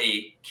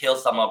actually kill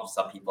some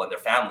people and their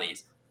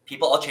families,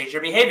 people all change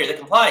their behavior, they're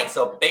complying.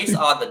 So based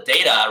on the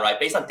data, right,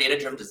 based on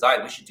data-driven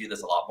design, we should do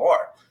this a lot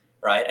more,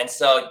 right? And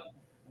so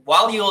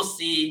while you'll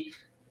see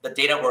the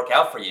data work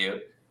out for you,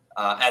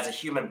 as a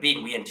human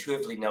being, we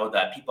intuitively know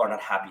that people are not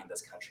happy in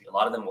this country. A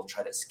lot of them will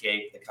try to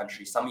escape the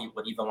country. Some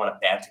would even want to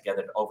band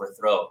together to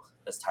overthrow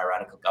this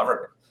tyrannical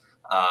government.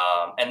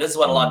 And this is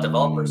what a lot of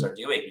developers are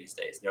doing these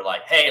days. They're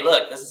like, hey,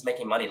 look, this is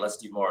making money, let's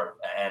do more.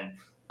 And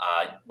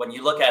when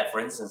you look at, for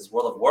instance,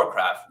 World of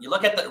Warcraft, you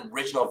look at the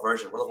original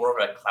version, World of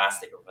Warcraft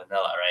Classic or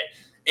Vanilla,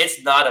 right?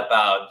 It's not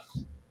about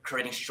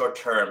creating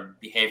short-term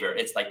behavior.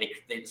 It's like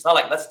it's not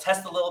like, let's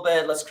test a little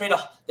bit, let's create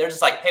they're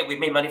just like, hey, we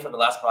made money from the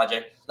last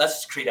project, let's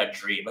just create a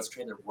dream, let's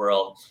create a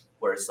world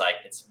where it's like,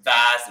 it's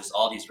vast, there's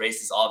all these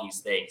races, all these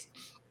things.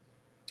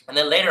 And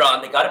then later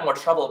on, they got in more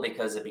trouble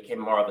because it became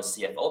more of a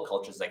CFO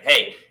culture. It's like,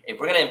 hey, if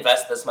we're going to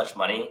invest this much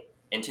money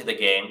into the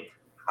game,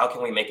 how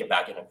can we make it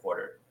back in a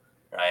quarter?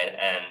 Right.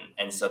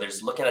 And so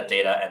there's looking at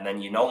data, and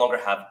then you no longer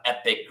have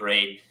epic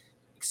great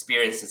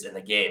experiences in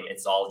the game.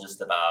 It's all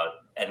just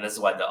about, and this is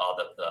why all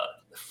the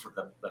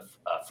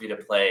free to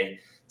play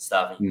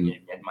stuff, you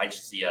might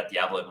see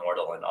Diablo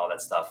Immortal and all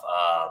that stuff,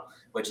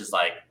 which is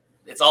like,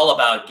 it's all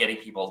about getting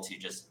people to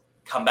just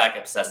come back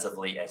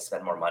obsessively and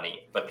spend more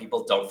money, but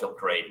people don't feel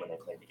great when they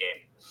play the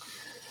game.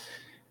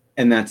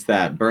 And that's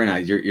that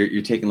burnout.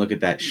 You're taking a look at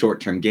that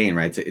short-term gain,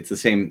 right? It's the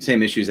same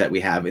issues that we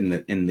have in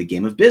the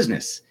game of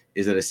business.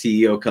 Is that a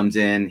CEO comes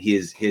in,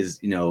 his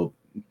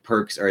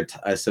perks are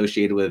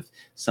associated with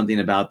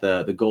something about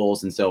the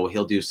goals, and so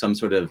he'll do some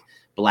sort of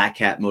black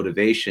hat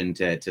motivation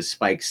to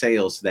spike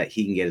sales so that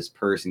he can get his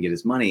purse and get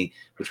his money,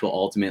 which will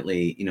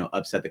ultimately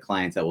upset the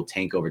clients, that will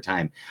tank over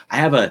time. I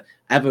have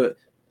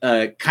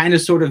a kind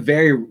of sort of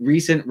very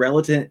recent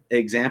relative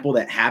example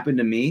that happened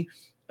to me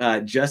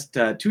just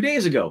 2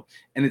 days ago,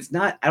 and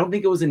I don't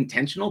think it was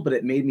intentional, but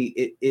it made me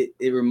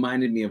it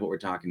reminded me of what we're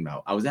talking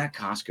about. I was at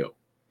Costco.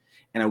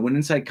 And I went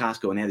inside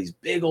Costco, and they had these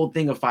big old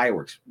thing of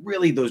fireworks,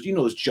 really those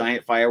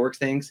giant fireworks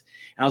things.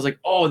 And I was like,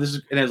 oh, and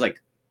it was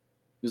like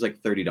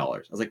 $30.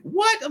 I was like,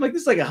 what? I'm like,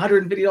 this is like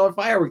 $150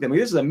 firework. I'm like,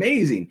 this is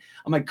amazing.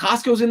 I'm like,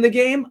 Costco's in the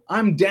game.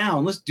 I'm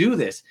down. Let's do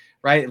this.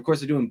 Right. Of course,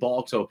 they're doing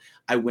bulk. So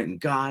I went and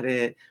got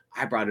it.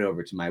 I brought it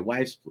over to my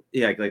wife's,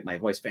 like my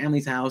wife's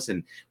family's house.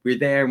 And we were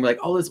there, and we're like,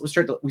 oh,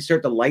 we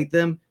start to light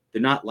them.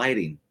 They're not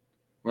lighting.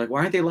 We're like, why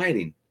aren't they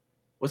lighting?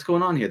 What's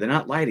going on here? They're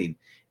not lighting.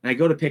 And I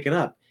go to pick it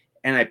up.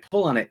 And I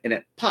pull on it, and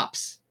it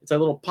pops. It's a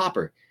little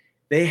popper.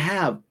 They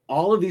have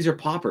all of these are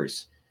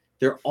poppers.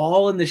 They're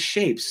all in the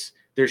shapes.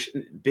 There's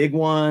big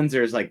ones.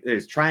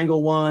 There's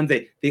triangle ones.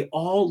 They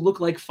all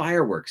look like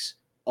fireworks.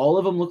 All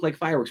of them look like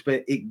fireworks.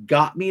 But it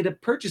got me to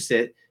purchase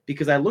it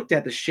because I looked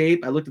at the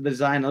shape, I looked at the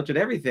design, I looked at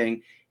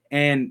everything,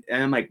 and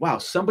I'm like, wow,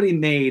 somebody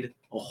made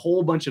a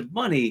whole bunch of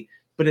money,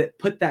 but it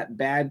put that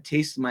bad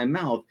taste in my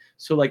mouth.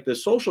 So like the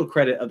social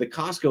credit of the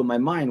Costco, my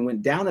mind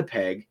went down a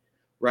peg,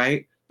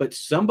 right? But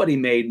somebody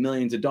made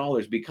millions of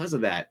dollars because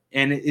of that.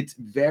 And it's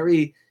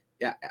very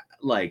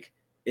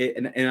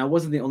and I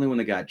wasn't the only one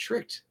that got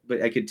tricked,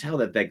 but I could tell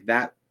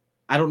that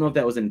I don't know if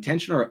that was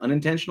intentional or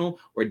unintentional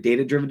or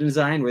data-driven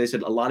design, where they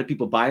said a lot of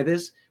people buy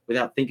this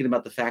without thinking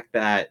about the fact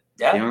that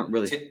they aren't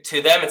really.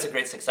 To them, it's a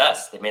great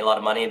success. They made a lot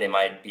of money. They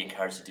might be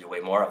encouraged to do way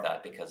more of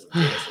that because the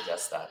data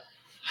suggests that.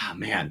 Oh,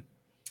 man.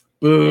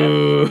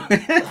 Boo.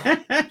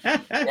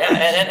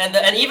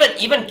 And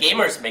even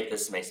gamers make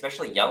this mistake,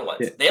 especially young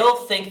ones. Yeah.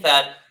 They'll think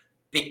that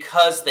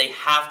because they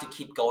have to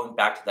keep going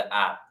back to the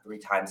app 3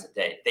 times a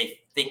day, they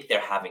think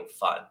they're having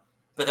fun,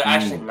 but they're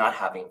actually not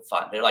having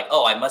fun. They're like,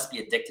 oh, I must be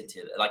addicted to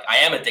it. Like, I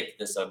am addicted to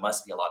this, so it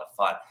must be a lot of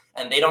fun.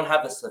 And they don't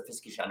have the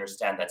sophistication to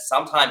understand that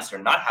sometimes they're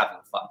not having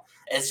fun.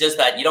 It's just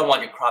that you don't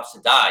want your crops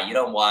to die. You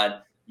don't want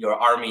your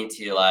army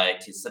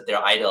to sit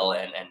there idle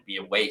and be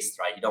a waste,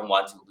 right? You don't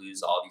want to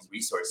lose all these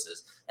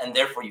resources. And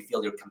therefore you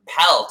feel you're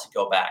compelled to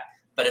go back.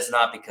 But it's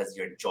not because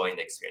you're enjoying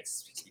the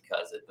experience. It's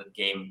because the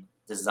game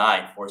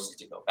design forces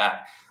you to go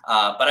back.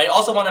 But I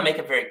also want to make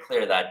it very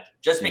clear that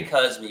just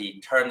because we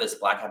term this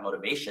Black Hat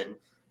motivation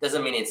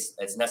doesn't mean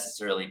it's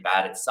necessarily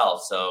bad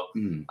itself. So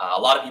a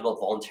lot of people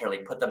voluntarily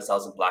put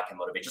themselves in Black Hat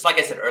motivation. Just like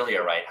I said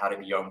earlier, right? How to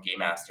be your own game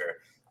master.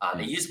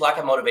 They use Black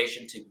Hat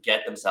motivation to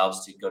get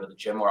themselves to go to the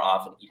gym more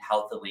often, eat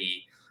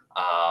healthily,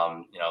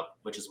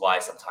 which is why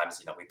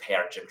sometimes, we pay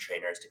our gym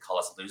trainers to call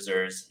us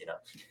losers,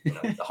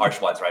 the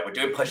harsh ones, right? We're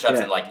doing push-ups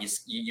and like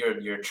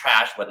you're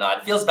trash, whatnot.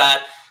 It feels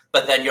bad,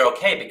 but then you're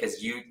okay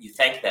because you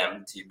thank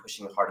them to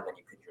pushing harder than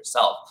you could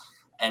yourself.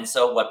 And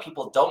so what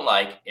people don't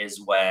like is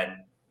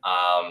when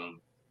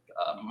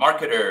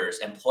marketers,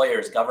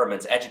 employers,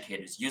 governments,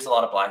 educators use a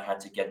lot of Black Hat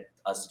to get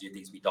us to do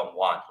things we don't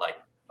want, like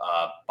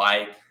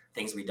buy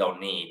things we don't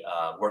need,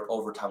 work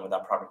overtime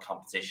without proper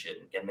compensation,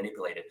 get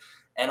manipulated.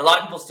 And a lot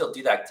of people still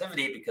do the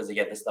activity because,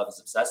 again, this stuff is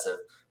obsessive.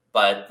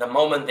 But the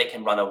moment they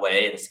can run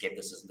away and escape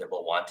the system, they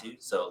will want to.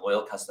 So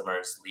loyal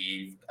customers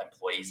leave,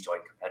 employees join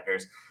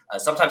competitors.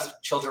 Sometimes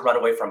children run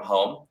away from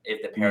home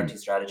if the parenting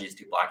strategy is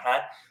too Black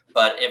Hat.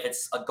 But if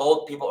it's a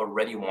goal people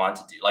already want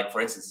to do, like,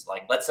 for instance,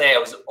 like, let's say I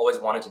was always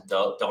wanted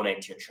to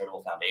donate to a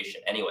charitable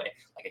foundation anyway.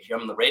 Like, I hear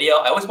them on the radio.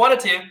 I always wanted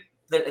to.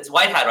 It's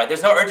white hat, right?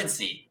 There's no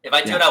urgency. If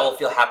I do it, I will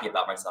feel happy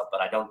about myself, but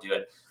I don't do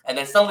it. And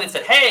then suddenly they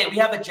said, hey, we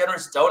have a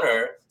generous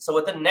donor. So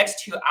within the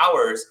next 2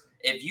 hours,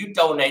 if you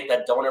donate,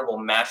 that donor will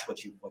match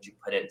what you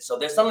put in. So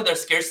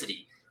there's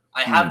scarcity.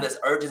 I have this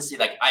urgency,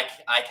 like I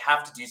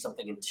have to do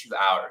something in 2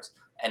 hours.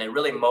 And it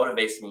really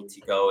motivates me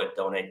to go and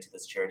donate to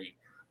this charity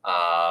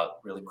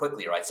really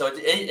quickly, right? So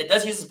it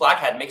does use this Black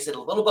Hat, makes it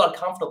a little bit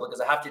uncomfortable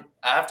because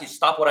I have to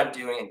stop what I'm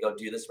doing and go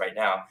do this right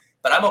now.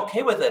 But I'm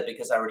okay with it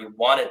because I already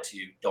wanted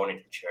to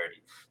donate to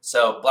charity.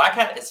 So Black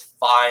Hat is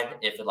fine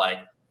if it like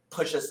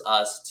pushes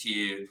us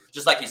to,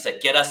 just like you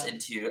said, get us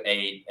into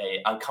a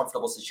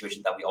uncomfortable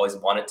situation that we always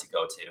wanted to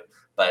go to.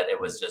 But it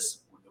was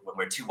just, when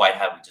we're too white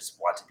hat, we just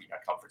want to be in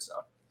our comfort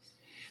zone.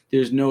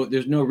 There's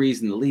no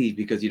reason to leave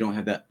because you don't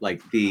have that,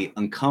 like, the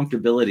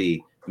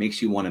uncomfortability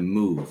makes you want to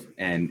move,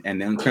 and then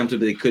in terms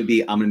of it could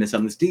be, I'm gonna miss out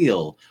on this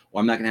deal,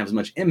 or I'm not gonna have as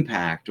much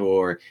impact,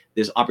 or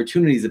there's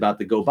opportunities about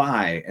to go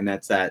by, and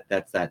that's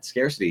that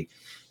scarcity.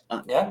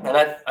 And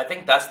I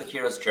think that's the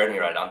hero's journey,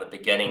 right? On the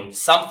beginning,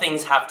 some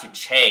things have to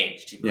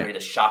change to create a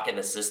shock in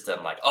the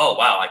system, like, oh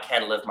wow, I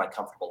can't live my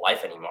comfortable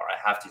life anymore,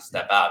 I have to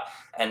step out.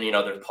 And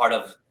there's part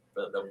of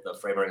the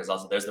framework is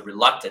also, there's the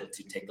reluctant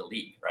to take the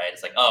leap, right?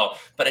 It's like, oh,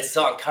 but it's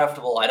so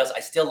uncomfortable.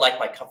 I still like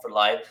my comfort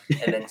life.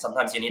 And then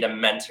sometimes you need a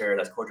mentor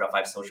that's Core Draw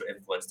 5 social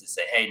influence to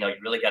say, hey, no, you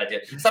really got to do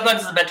it.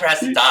 Sometimes the mentor has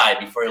to die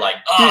before you're like,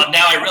 oh,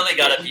 now I really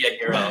got to be a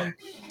hero.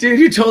 Dude,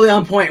 you're totally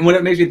on point. And what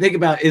it makes me think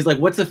about is, like,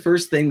 what's the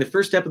first thing? The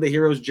first step of the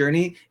hero's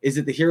journey is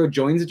that the hero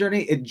joins the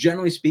journey. It,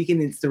 generally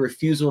speaking, it's the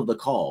refusal of the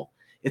call.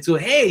 It's so,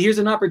 hey, here's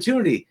an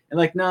opportunity. And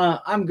like, nah,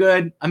 I'm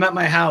good. I'm at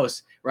my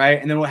house.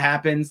 Right. And then what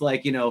happens?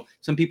 Like,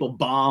 some people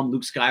bomb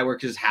Luke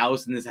Skywalker's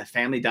house and his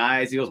family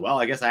dies. He goes, well,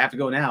 I guess I have to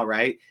go now.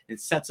 Right. It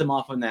sets him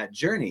off on that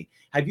journey.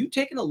 Have you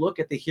taken a look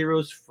at the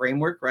hero's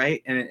framework,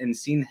 right? And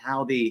seen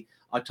how the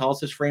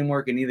Octalysis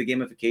framework and either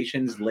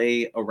gamifications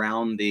lay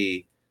around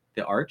the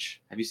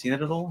arch? Have you seen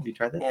it at all? Have you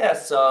tried that? Yeah.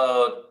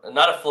 So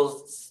not a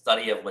full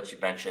study of what you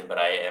mentioned, but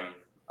I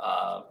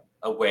am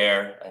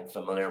aware and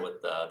familiar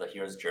with the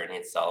hero's journey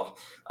itself.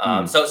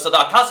 So the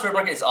Octalysis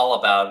framework is all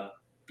about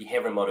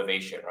behavior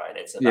motivation, right?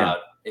 It's about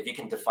if you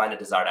can define the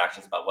desired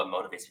actions about what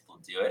motivates people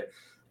to do it.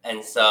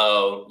 And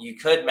so you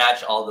could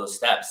match all those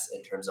steps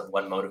in terms of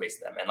what motivates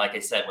them. And like I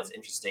said, what's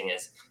interesting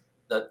is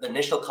the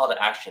initial call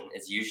to action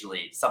is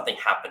usually something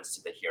happens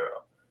to the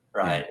hero,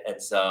 right?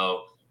 And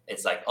so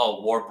it's like,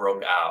 oh, war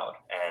broke out,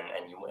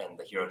 and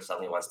the hero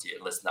suddenly wants to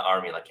enlist in the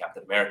army like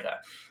Captain America,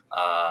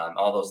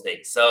 all those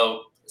things.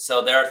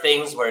 So there are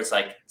things where it's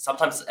like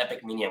sometimes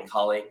epic meaning and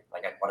calling,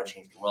 like I want to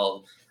change the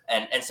world.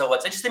 And so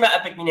what's interesting about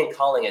epic meaning and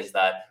calling is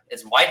that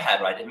it's white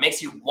hat, right? It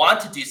makes you want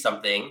to do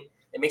something.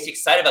 It makes you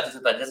excited about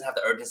this, but it doesn't have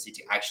the urgency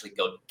to actually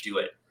go do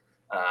it.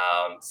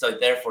 So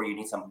therefore, you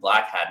need some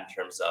Black Hat in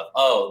terms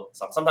of,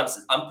 sometimes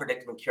it's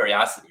unpredictable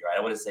curiosity, right?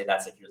 I wouldn't say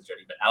that's a hero's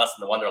journey, but Alice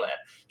in the Wonderland,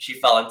 she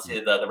fell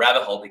into the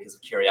rabbit hole because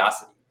of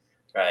curiosity,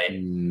 right?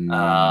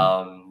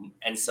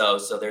 And so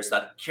there's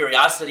that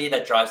curiosity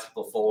that drives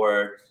people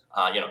forward.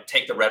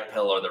 Take the red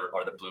pill or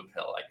the blue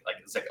pill. Like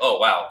it's like, oh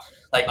wow,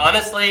 like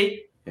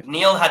honestly,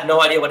 Neil had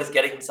no idea what he's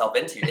getting himself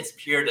into. It's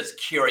pure just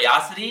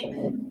curiosity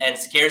and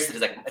scarcity.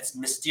 It's like, it's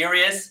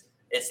mysterious.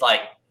 It's like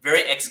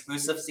very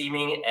exclusive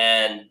seeming,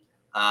 and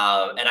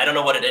and I don't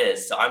know what it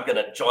is, so I'm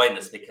gonna join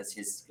this because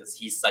he's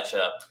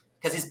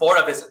bored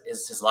of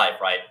his life,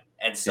 right?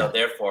 And so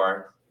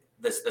therefore,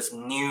 this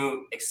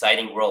new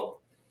exciting world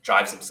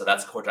drives him. So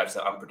that's core drive.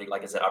 So I'm pretty,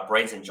 like I said, our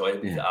brains enjoy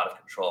it. We feel out of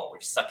control. We're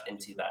sucked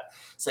into that.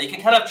 So you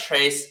can kind of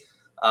trace,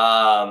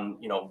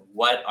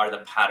 what are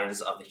the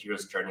patterns of the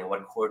hero's journey, and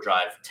what core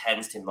drive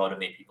tends to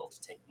motivate people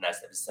to take the next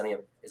step.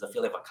 Is a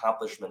feeling of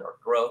accomplishment or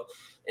growth,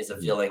 is a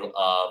feeling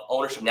of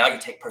ownership. Now you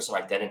take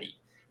personal identity,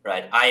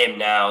 right? I am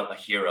now a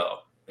hero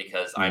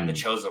because I'm the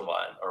chosen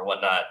one or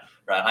whatnot,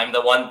 right? I'm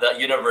the one, the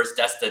universe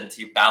destined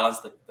to balance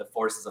the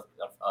forces of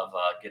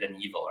good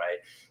and evil, right?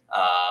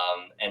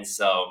 And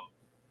so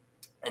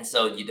there's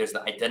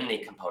the identity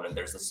component,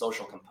 there's the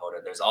social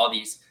component, there's all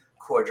these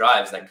core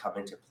drives that come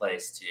into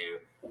place to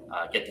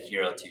get the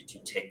hero to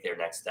take their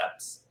next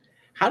steps.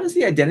 How does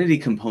the identity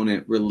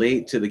component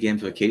relate to the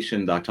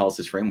gamification, the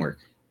Octalysis framework?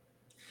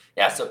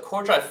 Yeah, so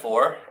core drive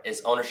 4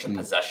 is ownership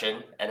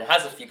possession, and it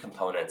has a few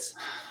components.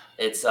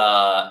 It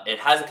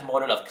has a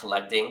component of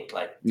collecting,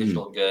 like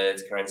digital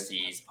goods,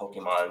 currencies,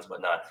 Pokemons,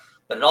 whatnot.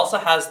 But it also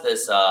has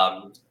this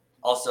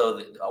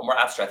more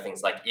abstract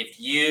things, like if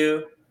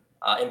you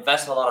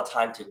invest a lot of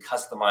time to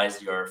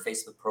customize your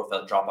Facebook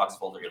profile, Dropbox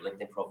folder, your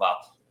LinkedIn profile,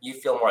 you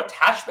feel more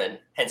attachment,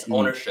 hence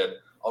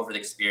ownership over the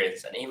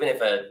experience. And even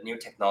if a new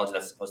technology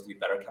that's supposed to be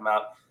better come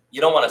out, you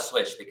don't want to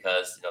switch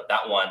because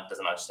that one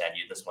doesn't understand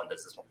you, this one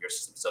does, this one your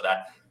system. So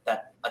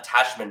that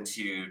attachment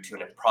to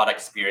a product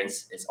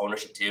experience is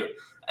ownership too.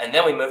 And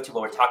then we move to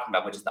what we're talking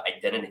about, which is the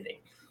identity thing.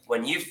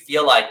 When you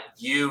feel like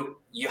you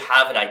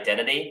have an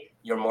identity,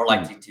 you're more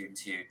likely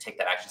to take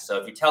that action. So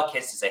if you tell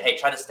kids to say, hey,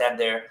 try to stand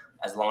there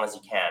as long as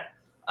you can,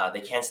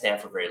 they can't stand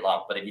for very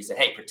long. But if you say,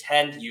 hey,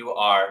 pretend you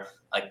are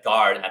a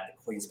guard at the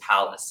Queen's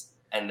Palace,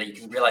 and then you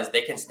can realize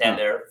they can stand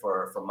there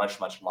for much,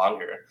 much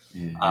longer,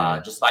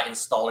 just by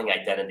installing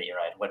identity,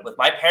 right? With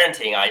my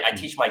parenting, I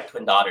teach my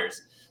twin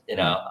daughters,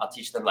 I'll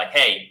teach them like,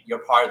 hey, you're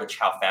part of the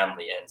Chow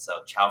family. And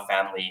so Chow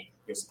family,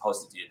 you're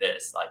supposed to do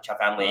this, like Chow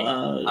family.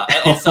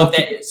 And so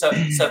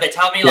if they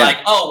tell me like,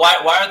 oh,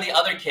 why are the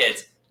other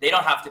kids? They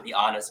don't have to be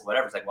honest or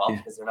whatever. It's like, well,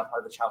 because they're not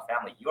part of the Chow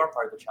family. You are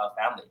part of the Chow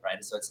family,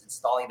 right? So it's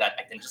installing that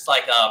identity, just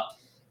like,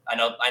 I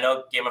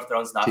know Game of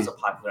Thrones not so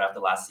popular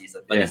after last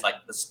season, but it's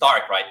like the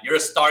Stark, right? You're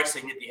a Stark, so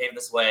you need to behave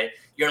this way.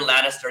 You're a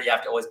Lannister, you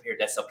have to always pay your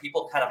debts. So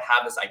people kind of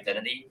have this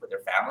identity with their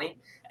family,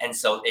 and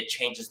so it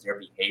changes their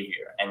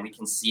behavior. And we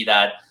can see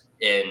that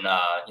in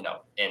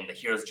the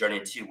hero's journey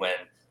too, when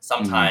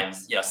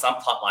sometimes some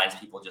plot lines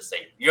people just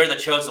say, "You're the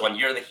chosen one,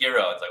 you're the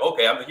hero." It's like,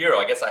 okay, I'm the hero.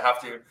 I guess I have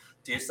to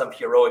do some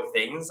heroic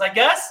things, I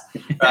guess,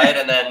 right?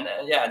 And then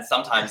and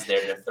sometimes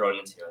they're thrown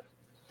into it.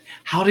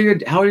 How are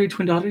your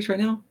twin daughters right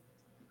now?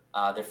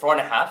 They're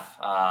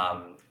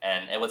 4.5.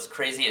 And what's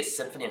crazy is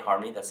Symphony and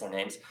Harmony, that's their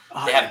names.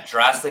 They have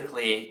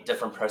drastically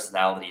different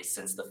personalities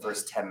since the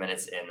first 10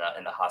 minutes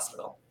in the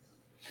hospital.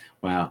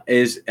 Wow.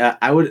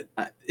 I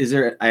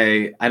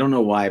don't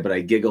know why, but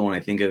I giggle when I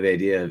think of the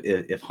idea of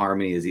if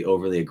Harmony is the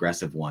overly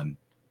aggressive one.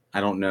 I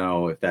don't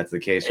know if that's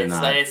the case or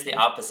not. It's the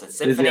opposite.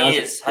 Symphony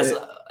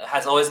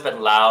has always been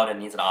loud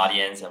and needs an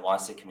audience and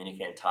wants to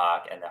communicate and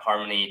talk, and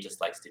Harmony just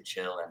likes to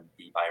chill and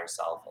be by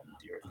herself and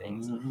do her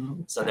things.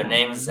 So their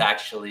names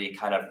actually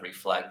kind of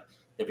reflect.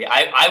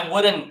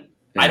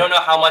 I don't know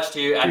how much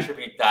to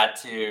attribute that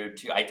to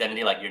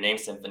identity, like your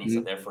name's Symphony,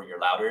 so therefore you're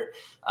louder,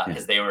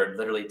 because they were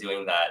literally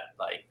doing that,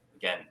 like,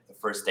 again, the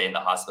first day in the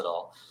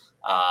hospital.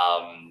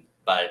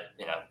 But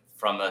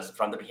from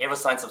the behavioral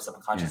science of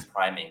subconscious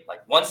priming, like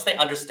once they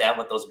understand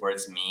what those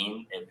words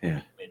mean,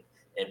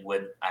 it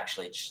would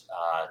actually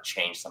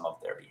change some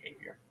of their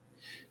behavior.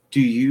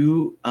 Do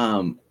you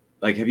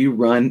have you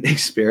run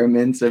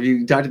experiments? Have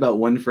you talked about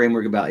one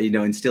framework about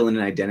instilling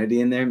an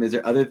identity in them? Is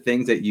there other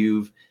things that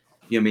you've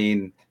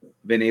been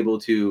able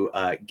to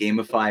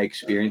gamify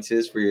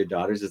experiences for your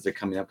daughters as they're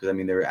coming up? Because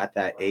they're at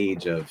that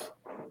age of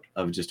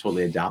just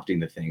totally adopting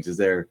the things. Is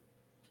there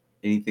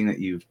anything that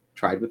you've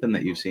tried with them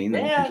that you've seen?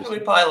 Yeah, we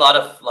apply a lot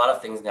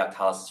of things in the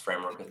Octalysis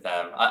framework with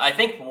them. I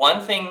think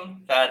one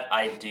thing that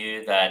I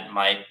do that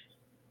might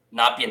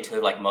not be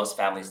intuitive, like most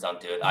families don't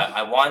do it.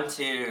 I want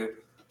to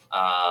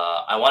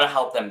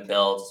help them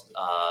build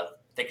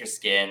thicker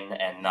skin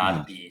and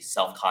not be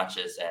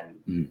self-conscious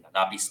and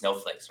not be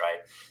snowflakes, right?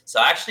 So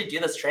I actually do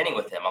this training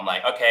with him. I'm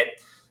like, okay,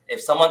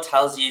 if someone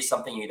tells you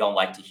something you don't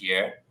like to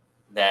hear,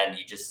 then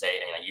you just say,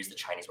 use the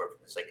Chinese word.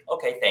 It's like,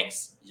 okay,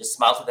 thanks. You just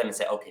smile to them and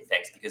say, okay,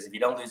 thanks. Because if you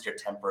don't lose your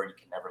temper, you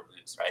can never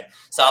lose, right?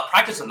 So I'll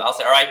practice with them. I'll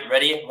say, all right,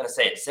 ready? I'm going to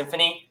say it.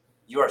 Symphony,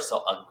 you are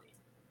so ugly.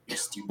 You're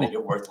stupid.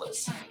 You're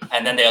worthless.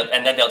 And then they'll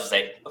just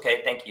say,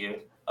 okay, thank you.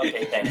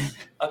 Okay, thanks.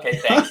 Okay,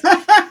 thanks.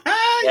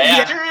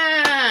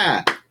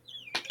 Yeah.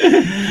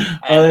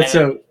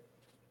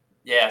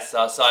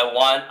 So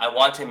I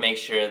want to make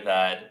sure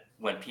that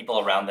when people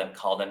around them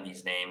call them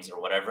these names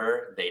or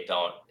whatever, it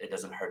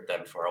doesn't hurt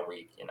them for a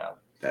week,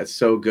 That's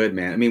so good,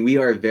 man. We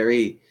are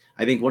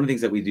I think one of the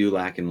things that we do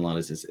lack in a lot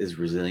is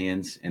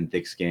resilience and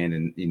thick skin,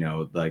 and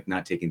like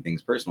not taking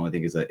things personal. I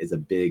think is a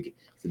big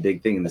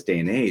thing in this day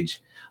and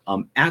age.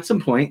 At some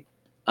point,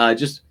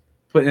 just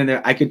putting in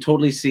there. I could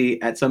totally see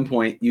at some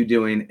point you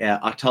doing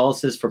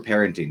autolysis for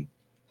parenting.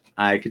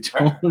 I could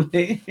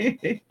totally.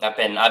 I've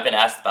been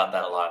asked about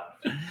that a lot.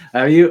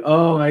 Are you?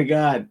 Oh my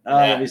God! Oh,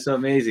 Yeah. that'd be so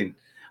amazing.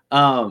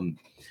 But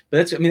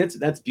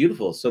that's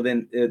beautiful. So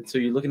then, so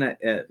you're looking at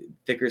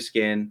thicker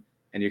skin,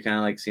 and you're kind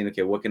of like seeing,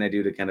 okay, what can I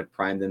do to kind of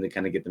prime them to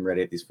kind of get them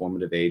ready at these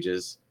formative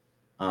ages?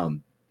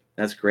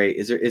 That's great.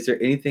 Is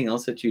there anything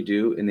else that you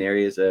do in the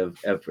areas of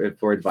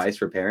for advice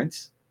for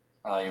parents?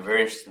 You're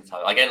very interested in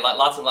talking. Again,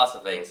 lots and lots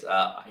of things.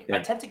 I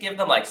tend to give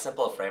them like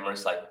simple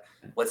frameworks, like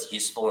what's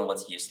useful and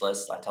what's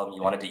useless. I tell them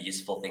you want to do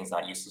useful things,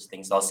 not useless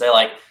things. So I'll say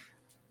like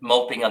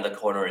moping on the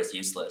corner is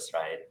useless,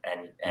 right?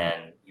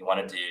 And you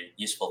want to do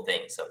useful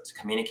things. So it's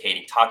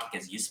communicating, talking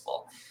is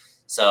useful.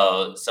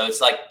 So it's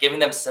like giving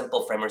them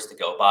simple frameworks to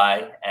go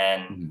by,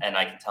 and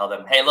I can tell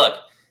them, hey, look,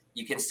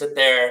 you can sit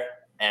there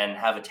and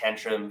have a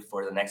tantrum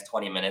for the next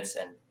 20 minutes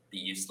and be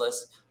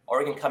useless,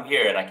 or you can come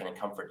here and I can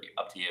comfort you.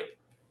 Up to you.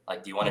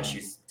 Like, do you want to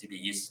choose to be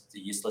used to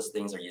useless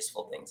things or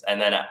useful things?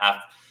 And then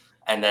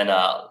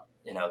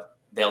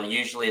they'll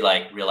usually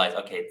like realize,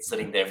 okay,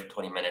 sitting there for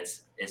 20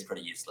 minutes is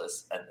pretty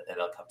useless, and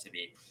they'll come to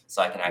me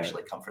so I can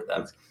actually comfort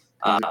them.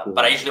 Cool.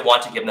 But I usually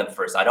want to give them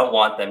first. I don't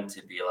want them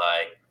to be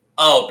like,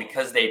 oh,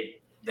 because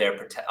they're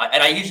pretend.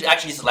 And I usually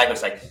actually use the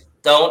language like,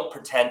 don't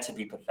pretend to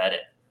be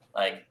pathetic.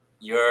 Like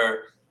you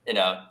are in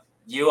a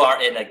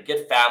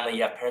good family.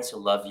 You have parents who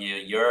love you.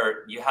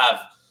 You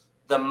have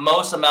the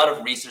most amount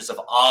of resources of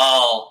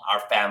all our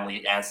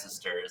family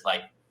ancestors,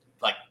 like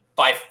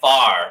by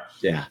far.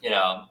 Yeah.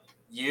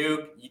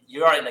 You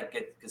are in a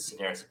good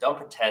scenario. So don't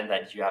pretend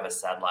that you have a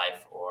sad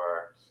life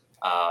or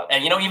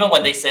and even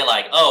when they say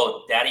like,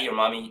 oh, daddy or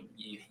mommy,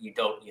 you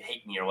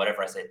hate me or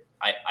whatever, I say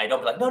I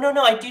don't be like, no,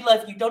 I do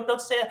love you.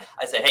 Don't say it.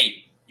 I say,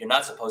 hey, you're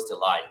not supposed to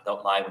lie.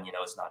 Don't lie when you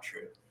know it's not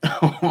true.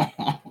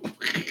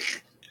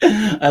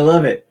 I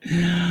love it.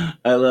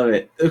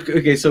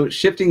 Okay, so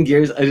shifting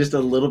gears just a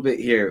little bit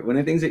here. One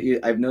of the things that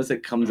I've noticed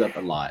that comes up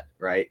a lot,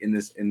 right,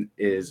 is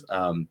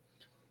the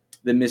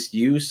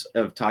misuse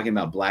of talking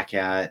about Black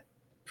Hat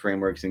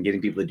frameworks and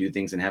getting people to do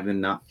things and having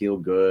them not feel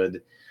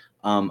good.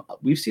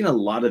 We've seen a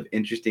lot of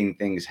interesting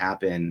things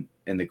happen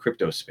in the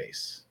crypto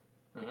space,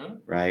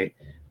 right?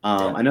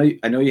 I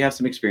know you have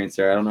some experience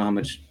there. I don't know how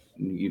much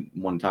you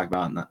want to talk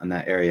about in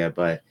that area,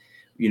 but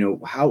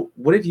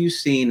what have you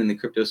seen in the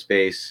crypto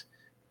space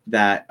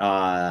that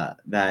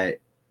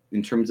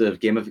in terms of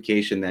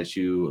gamification that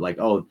you like,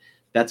 oh,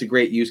 that's a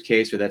great use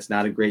case or that's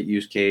not a great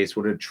use case?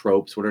 What are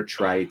tropes? What are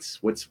trites?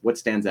 What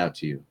stands out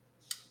to you?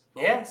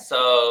 Yeah.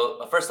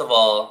 So first of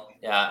all,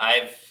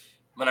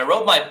 when I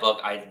wrote my book,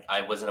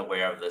 I wasn't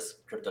aware of this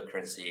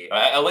cryptocurrency.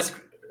 I was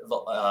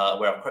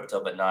aware of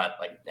crypto, but not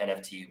like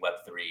NFT,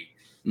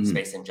 Web3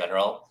 space in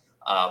general.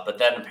 But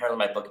then apparently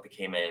my book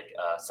became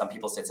some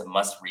people say it's a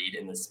must read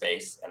in this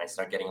space. And I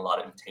started getting a lot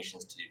of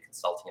invitations to do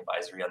consulting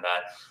advisory on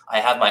that. I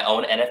have my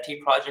own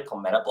NFT project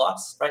called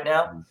MetaBlocks right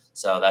now.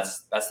 So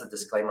that's the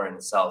disclaimer in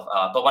itself.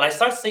 But when I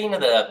start seeing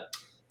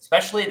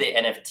especially the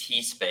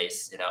NFT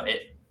space,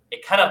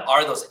 it kind of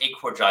are those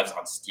 8-core drives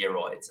on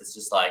steroids. It's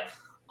just like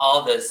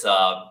all this,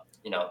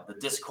 the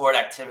Discord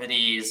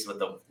activities with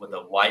the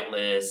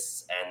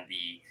whitelists and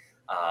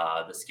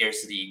the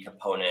scarcity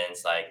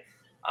components, like,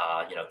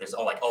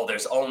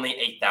 there's only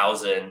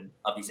 8,000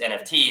 of these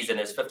NFTs and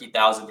there's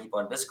 50,000 people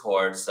in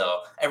Discord,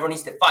 so everyone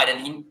needs to fight,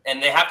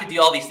 and they have to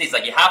do all these things.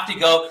 Like you have to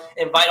go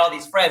invite all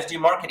these friends, do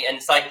marketing, and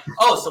it's like,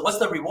 oh, so what's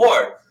the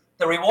reward?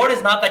 The reward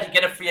is not that you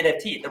get a free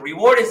NFT. The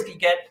reward is you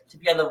get to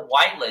be on the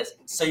whitelist,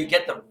 so you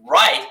get the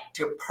right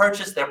to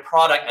purchase their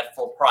product at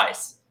full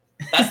price.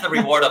 That's the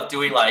reward of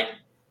doing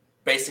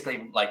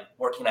basically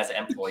working as an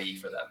employee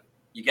for them.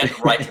 You get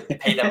the right to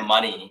pay them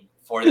money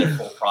for their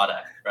full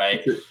product,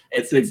 right?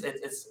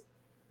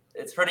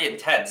 It's pretty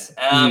intense.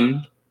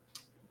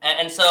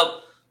 And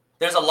so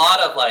there's a lot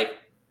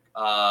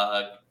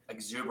of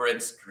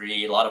exuberance,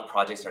 greed. A lot of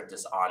projects are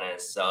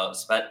dishonest.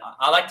 But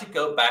I like to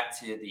go back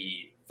to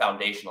the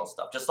foundational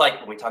stuff. Just like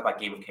when we talk about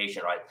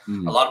gamification, right?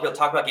 A lot of people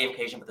talk about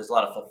gamification, but there's a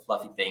lot of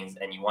fluffy things,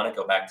 and you want to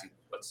go back to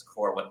what's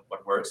core,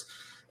 what works.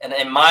 And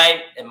in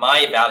my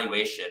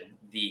evaluation,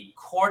 the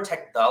core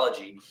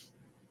technology,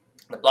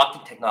 the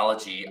blockchain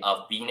technology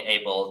of being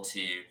able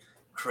to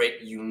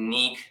create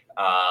unique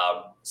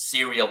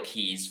serial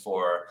keys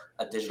for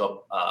a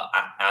digital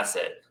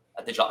asset,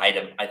 a digital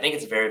item, I think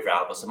it's very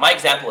valuable. So my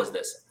example is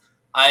this.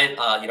 I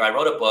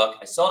wrote a book.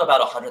 I sold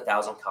about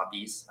 100,000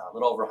 copies, a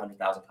little over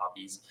 100,000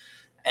 copies.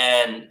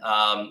 And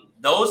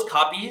those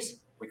copies,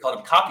 we call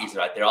them copies,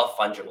 right? They're all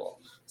fungible.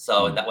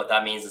 So what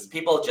that means is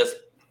people just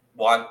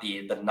want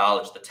the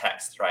knowledge, the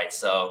text, right?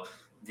 So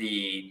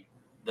the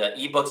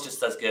ebooks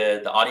just as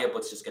good, the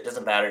audiobooks just good. It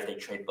doesn't matter if they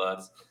trade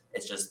books.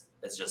 It's just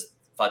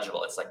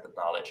fungible. It's like the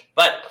knowledge.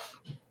 But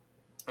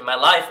in my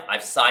life,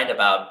 I've signed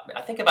about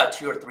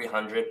 200 or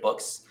 300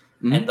 books,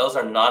 and those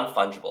are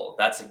non-fungible.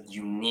 That's a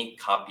unique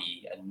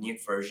copy, a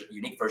unique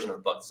version of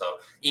the book. So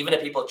even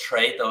if people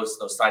trade those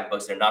signed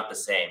books, they're not the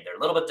same. They're a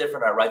little bit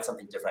different. I write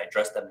something different. I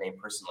address that name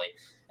personally,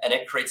 and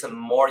it creates a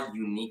more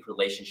unique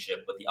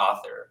relationship with the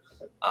author.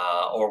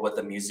 or with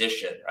the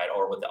musician, right,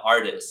 or with the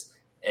artist.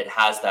 It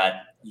has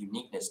that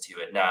uniqueness to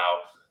it. Now,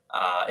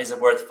 is it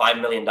worth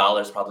 $5 million?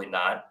 Probably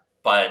not,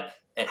 but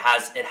it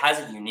has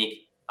a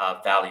unique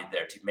value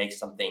there to make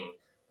something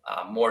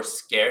more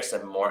scarce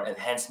and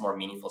hence more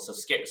meaningful. So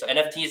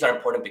NFTs are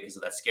important because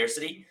of that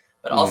scarcity,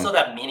 but also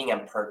that meaning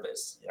and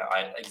purpose.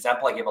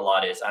 Example I give a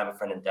lot is I have a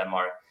friend in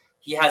Denmark.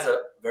 He has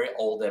a very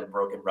old and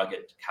broken,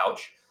 rugged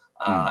couch.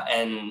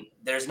 And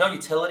there's no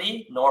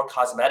utility nor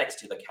cosmetics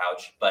to the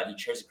couch, but he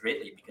cherishes it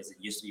greatly because it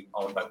used to be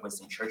owned by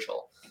Winston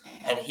Churchill.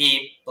 And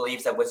he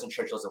believes that Winston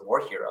Churchill is a war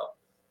hero.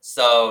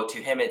 So to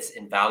him, it's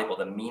invaluable,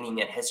 the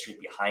meaning and history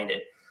behind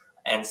it.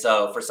 And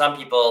so for some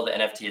people, the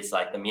NFT is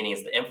like the meaning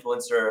is the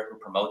influencer who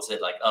promotes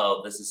it, like,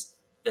 oh, this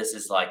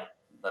is like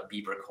the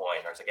Bieber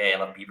coin, or it's like, hey, I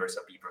love Bieber,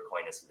 so Bieber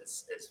coin is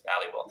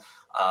valuable.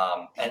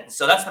 And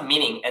so that's the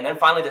meaning. And then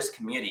finally, there's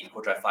community,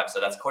 CoreDrive 5.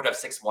 So that's CoreDrive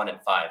 6, 1, and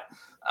 5.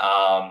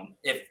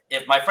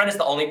 If my friend is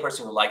the only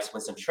person who likes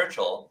Winston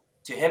Churchill,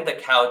 to him, the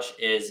couch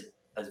is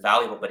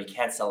valuable, but he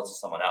can't sell it to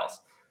someone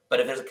else. But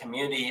if there's a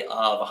community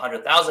of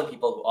 100,000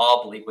 people who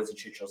all believe Winston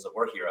Churchill is a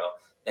war hero,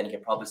 then he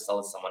can probably sell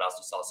it to someone else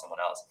to sell to someone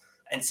else.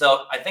 And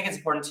so I think it's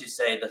important to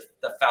say that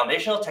the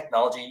foundational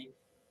technology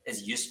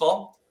is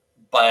useful,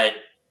 but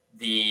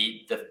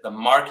the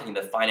marketing,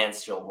 the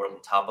financial work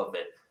on top of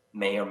it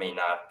may or may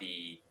not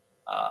be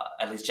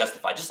at least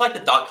justified. Just like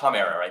the .com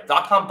era, right?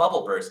 .com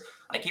bubble burst.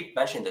 I keep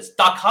mentioning this.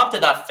 .com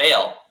did not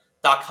fail.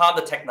 .com,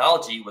 the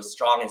technology was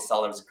strong and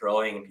sellers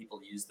growing and people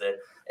used it.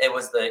 It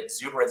was the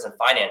exuberance and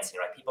financing,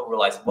 right? People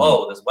realized,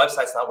 whoa, this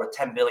website's not worth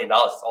 $10 billion.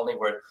 It's only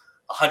worth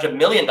 $100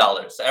 million.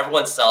 So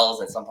everyone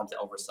sells and sometimes they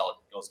oversell it,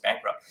 goes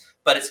bankrupt.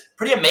 But it's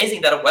pretty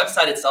amazing that a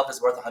website itself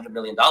is worth $100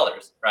 million,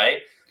 right?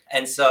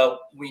 And so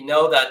we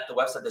know that the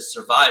website that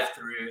survived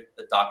through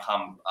the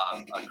 .com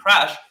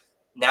crash,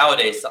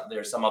 nowadays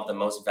they're some of the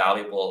most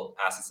valuable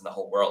assets in the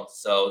whole world.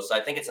 So I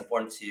think it's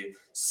important to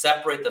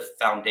separate the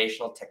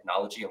foundational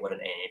technology and what it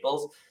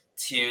enables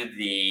to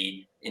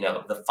the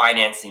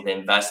financing, the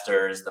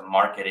investors, the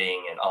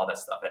marketing, and all that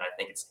stuff. And I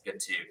think it's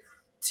good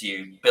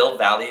to build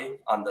value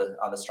on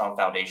the strong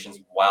foundations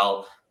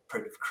while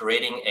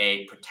creating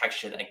a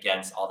protection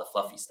against all the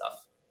fluffy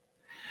stuff.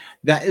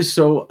 That is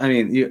so, I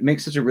mean, you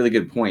make such a really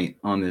good point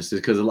on this,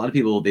 because a lot of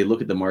people, they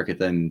look at the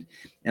market and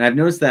I've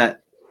noticed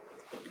that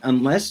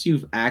unless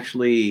you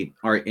actually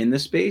are in the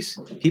space,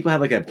 people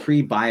have like a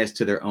pre-bias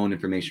to their own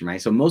information,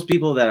 right? So most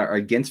people that are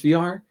against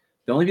VR,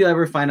 the only people I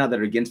ever find out that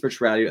are against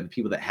virtual reality are the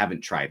people that haven't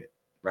tried it,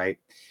 right?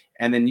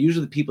 And then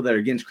usually the people that are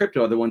against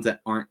crypto are the ones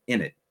that aren't in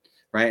it,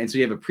 right? And so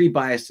you have a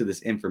pre-bias to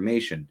this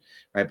information,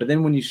 right? But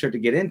then when you start to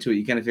get into it,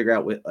 you kind of figure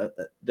out what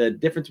the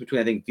difference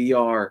between, I think,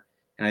 VR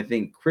and I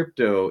think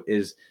crypto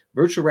is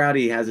virtual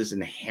reality has this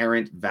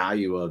inherent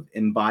value of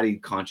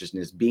embodied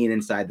consciousness, being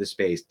inside the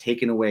space,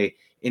 taken away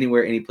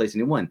anywhere, any place,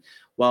 anyone.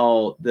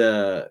 While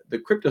the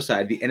crypto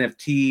side, the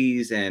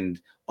NFTs and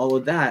all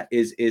of that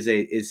is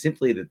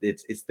simply that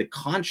it's the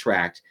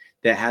contract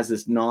that has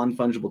this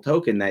non-fungible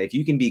token that if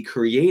you can be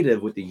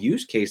creative with the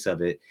use case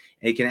of it,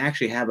 it can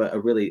actually have a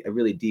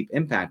really deep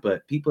impact.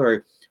 But people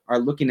are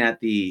looking at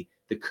the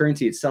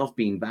currency itself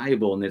being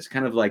valuable, and it's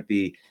kind of like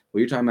what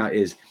you're talking about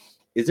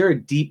is there a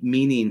deep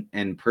meaning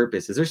and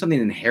purpose? Is there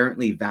something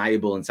inherently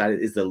valuable inside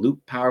it? Is the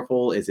loop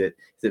powerful? Is it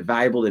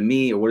valuable to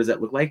me, or what does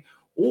that look like?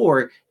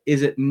 Or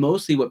is it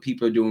mostly what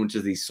people are doing, which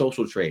is these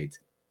social trades?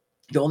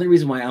 The only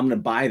reason why I'm going to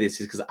buy this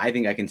is because I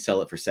think I can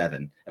sell it for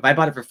 $7. If I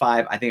bought it for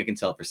 $5, I think I can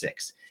sell it for $6.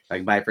 If I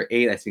can buy it for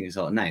 $8, I think I can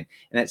sell it at $9. And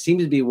that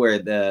seems to be where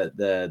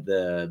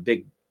the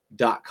big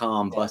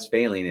 .com bust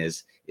failing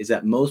is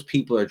that most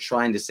people are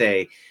trying to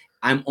say,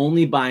 I'm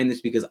only buying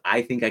this because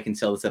I think I can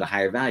sell this at a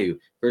higher value,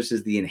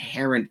 versus the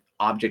inherent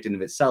object in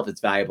of itself,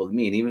 it's valuable to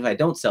me. And even if I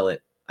don't sell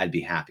it, I'd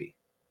be happy.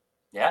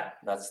 Yeah,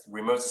 that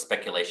removes the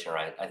speculation,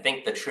 right? I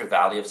think the true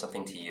value of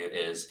something to you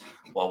is,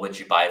 what would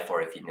you buy it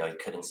for if you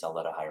couldn't sell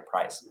it at a higher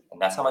price?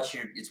 And that's how much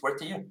it's worth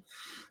to you.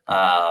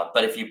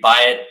 But if you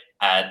buy it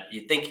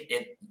you think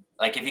it,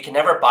 like if you can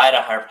never buy it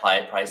at a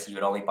higher price, you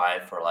would only buy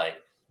it for like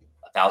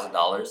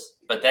 $1,000.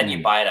 But then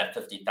you buy it at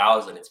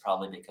 $50,000, it's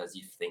probably because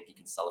you think you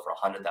can sell it for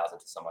 $100,000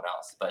 to someone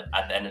else. But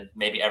at the end,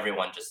 maybe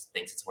everyone just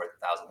thinks it's worth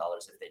 $1,000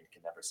 if they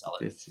can never sell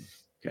it.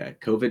 Okay,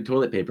 COVID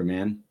toilet paper,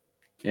 man.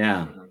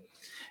 Yeah. Mm-hmm.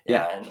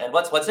 Yeah, and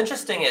what's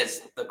interesting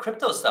is the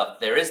crypto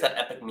stuff. There is that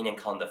epic meaning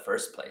called in the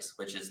first place,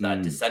 which is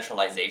that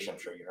decentralization. I'm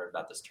sure you heard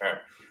about this term,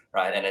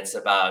 right? And it's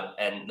about,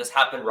 and this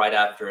happened right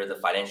after the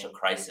financial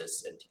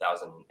crisis in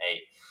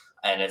 2008.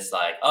 And it's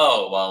like,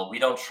 oh, well, we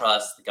don't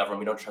trust the government.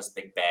 We don't trust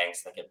big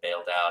banks that get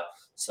bailed out.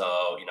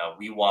 So,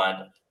 we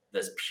want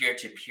this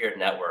peer-to-peer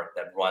network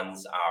that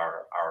runs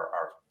our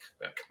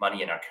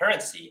money and our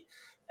currency.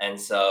 And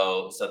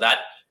so that,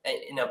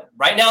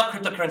 right now,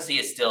 cryptocurrency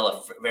is still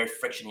a very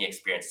frictiony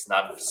experience. It's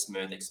not a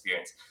smooth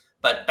experience.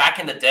 But back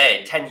in the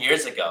day, 10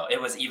 years ago,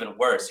 it was even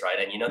worse, right?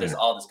 And, there's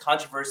all this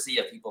controversy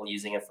of people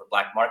using it for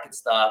black market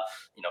stuff.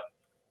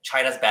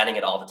 China's banning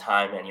it all the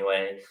time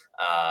anyway.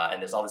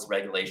 And there's all this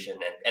regulation.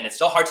 And it's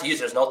so hard to use.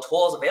 There's no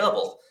tools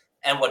available.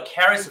 And what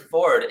carries it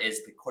forward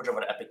is the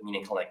CoreDrive Epic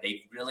meaning called, like,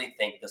 they really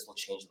think this will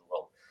change the world.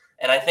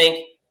 And I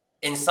think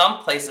in some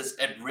places,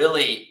 it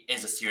really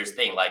is a serious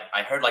thing. Like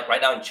I heard, like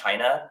right now in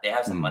China, they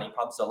have some money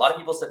problems. So a lot of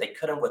people said they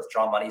couldn't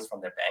withdraw monies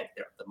from their bank,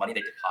 the money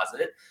they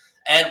deposited.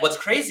 And what's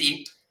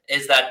crazy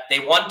is that they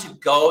want to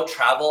go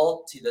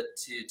travel to the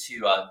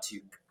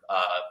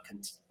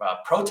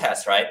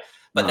protest, right?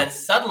 But then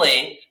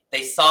suddenly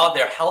they saw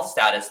their health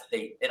status.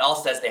 It all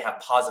says they have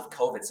positive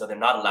COVID, so they're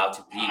not allowed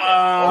to leave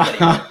anymore.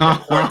 They're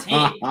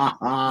quarantined.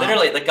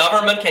 Literally, the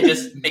government can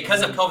just,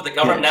 because of COVID, the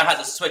government now has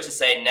a switch to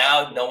say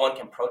now no one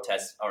can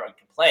protest or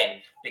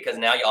complain because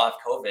now you all have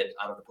COVID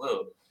out of the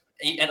blue.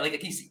 And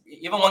like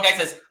even one guy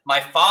says, my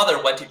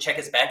father went to check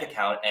his bank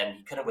account and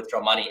he couldn't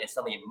withdraw money, and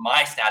suddenly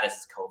my status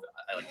is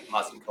COVID, like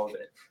positive COVID,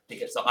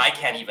 so I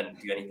can't even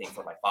do anything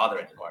for my father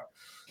anymore.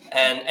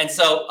 And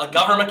so a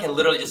government can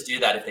literally just do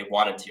that if they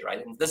wanted to,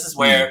 right? And this is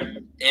where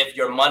if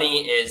your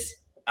money is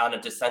on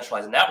a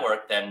decentralized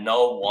network, then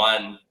no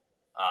one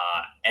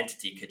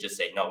entity could just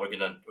say, no, we're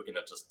gonna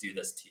just do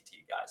this to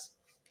you guys.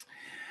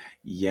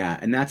 Yeah,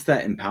 and that's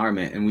that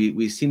empowerment. And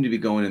we seem to be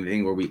going in the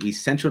thing where we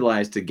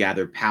centralize to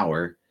gather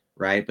power,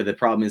 right? But the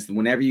problem is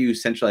whenever you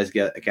centralize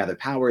gather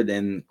power,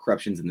 then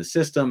corruption's in the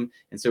system.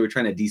 And so we're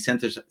trying to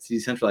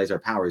decentralize our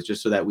powers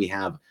just so that we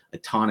have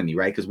autonomy,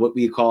 right? Because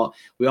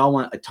we all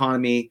want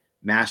autonomy,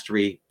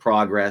 mastery,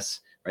 progress,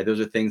 right? Those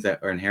are things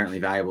that are inherently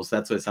valuable. So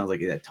that's what it sounds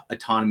like,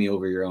 autonomy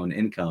over your own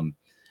income,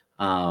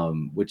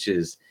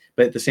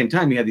 but at the same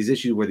time, you have these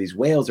issues where these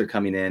whales are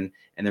coming in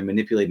and they're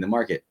manipulating the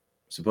market,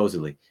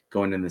 supposedly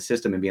going in the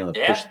system and being able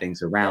to push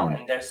things around. Yeah.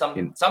 And there's some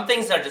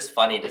things that are just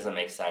funny. It doesn't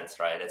make sense,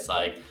 right? It's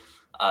like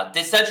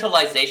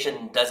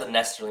decentralization doesn't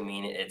necessarily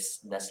mean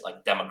it's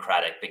like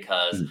democratic,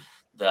 because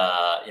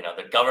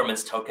the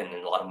government's token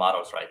in a lot of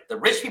models, right? The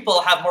rich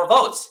people have more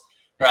votes,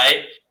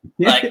 right?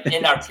 Like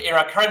in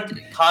our current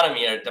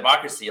economy or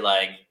democracy,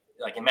 like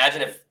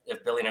imagine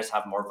if billionaires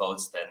have more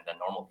votes than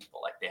normal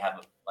people. Like they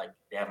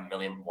have a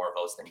million more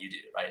votes than you do,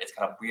 right? It's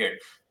kind of weird.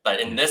 But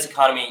in this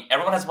economy,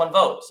 everyone has one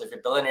vote. So if you're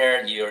a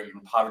billionaire, you're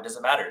in poverty,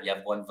 doesn't matter. You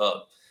have one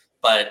vote.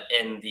 But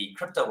in the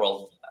crypto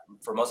world,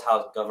 for most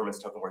how government's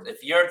token works,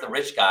 if you're the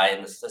rich guy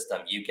in the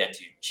system, you get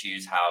to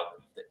choose how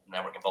the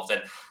network evolves.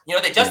 And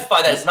they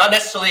justify that it's not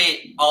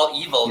necessarily all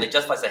evil. They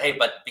justify say, hey,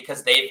 but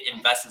because they've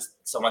invested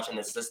so much in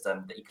this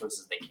system, the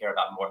ecosystem they care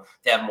about more,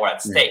 they have more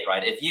at stake,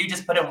 right? If you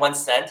just put in 1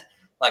 cent,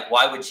 like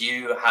why would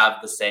you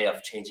have the say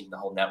of changing the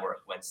whole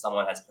network when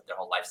someone has put their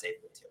whole life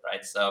savings into it,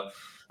 right? So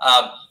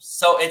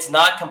it's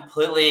not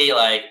completely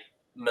like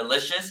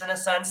malicious in a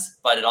sense,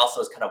 but it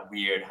also is kind of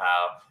weird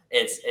how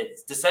it's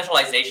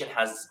decentralization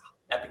has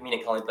epic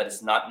meaning calling, but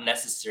it's not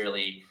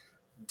necessarily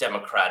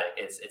democratic.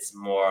 It's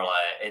more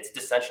like it's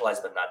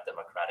decentralized but not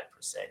democratic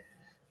per se.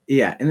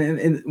 Yeah,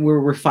 and we're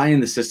refining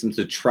the system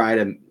to try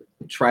to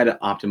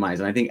optimize.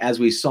 And I think as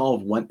we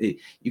solve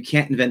you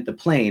can't invent the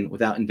plane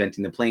without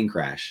inventing the plane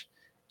crash.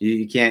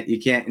 You can't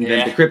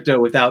invent the crypto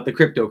without the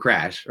crypto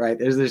crash, right?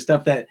 There's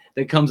stuff that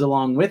comes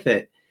along with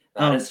it.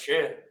 That is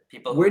true.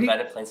 People who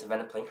invented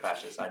plane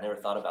crashes. I never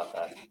thought about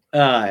that.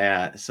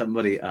 Yeah.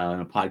 Somebody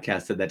on a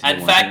podcast said that to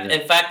me.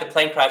 In fact, the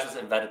plane crash was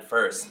invented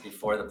first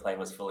before the plane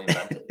was fully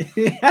invented.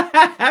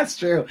 That's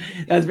true.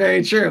 That's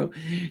very true.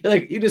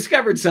 Like you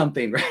discovered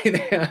something,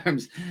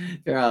 right?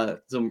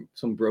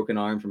 Some broken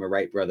arm from a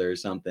Wright brother or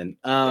something.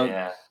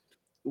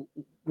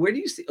 Where do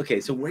you see?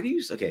 Okay, so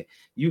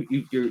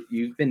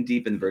you've been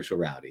deep in virtual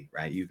reality,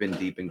 right? You've been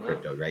deep in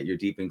crypto, right? You're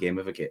deep in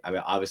gamification. I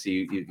mean, obviously,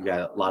 you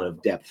got a lot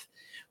of depth.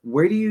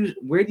 Where do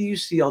you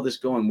see all this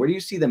going? Where do you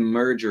see the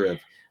merger of?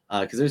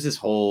 Because there's this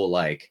whole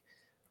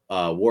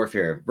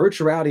warfare.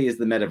 Virtual reality is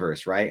the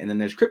metaverse, right? And then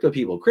there's crypto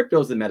people.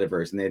 Crypto is the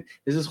metaverse, and then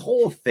there's this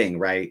whole thing,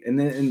 right? And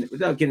then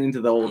without getting into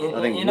the whole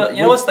thing, you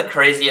know what's the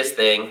craziest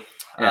thing?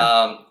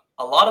 Yeah.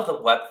 A lot of the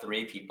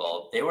Web3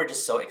 people, they were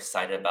just so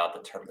excited about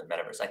the term the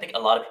metaverse. I think a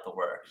lot of people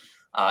were.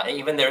 And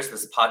even there's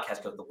this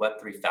podcast called the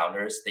Web3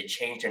 Founders. They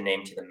changed their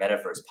name to the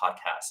Metaverse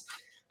Podcast.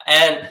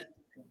 And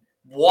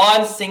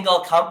one single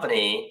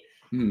company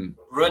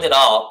ruined it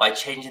all by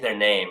changing their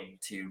name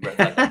to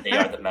reflect that they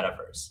are the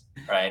metaverse,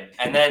 right?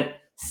 And then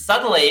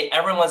suddenly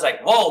everyone's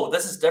like, whoa,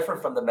 this is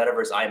different from the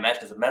metaverse I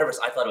imagined. Because the metaverse,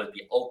 I thought it would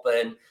be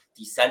open,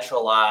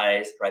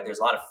 decentralized, right? There's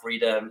a lot of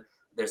freedom.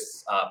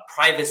 There's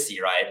privacy,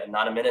 right?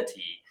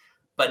 Anonymity.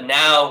 But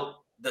now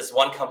this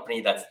one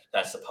company that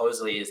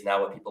supposedly is now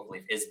what people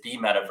believe is the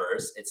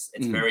metaverse. It's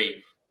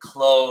very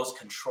closed,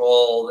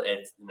 controlled.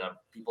 It's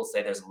people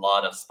say there's a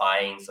lot of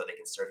spying so they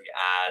can serve you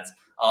ads,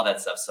 all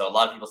that stuff. So a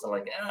lot of people say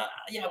like,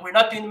 we're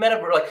not doing the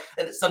metaverse.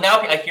 Like, so now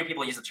I hear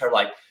people use the term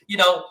like,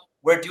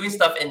 we're doing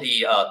stuff in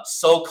the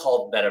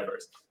so-called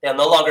metaverse. They'll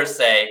no longer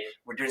say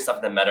we're doing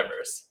stuff in the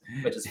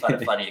metaverse, which is kind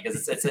of funny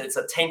because it's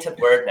a tainted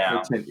word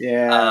now.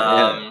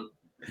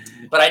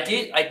 But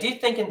I do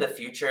think in the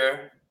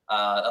future,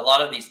 a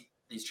lot of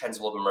these trends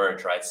will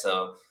emerge, right?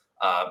 So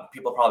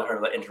people probably heard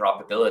about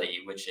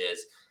interoperability, which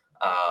is,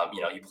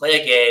 you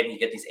play a game, you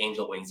get these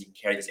angel wings, you can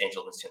carry these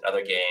angel wings to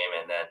another game,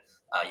 and then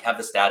you have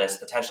the status.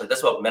 Potentially,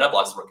 that's what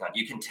Metablox is working on.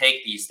 You can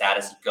take these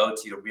status, you go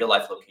to a real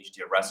life location,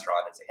 to a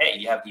restaurant, and say, hey,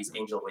 you have these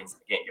angel wings in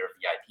the game, you're a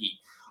VIP.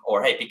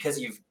 Or hey, because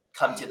you've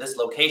come to this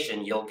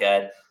location, you'll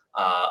get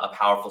a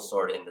powerful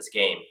sword in this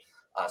game.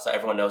 So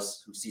everyone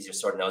knows who sees your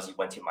sword knows you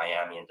went to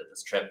Miami and did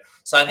this trip.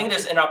 So I think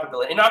there's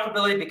interoperability.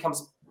 Interoperability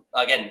becomes,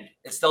 again,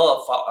 it's still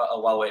a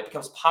while away. It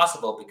becomes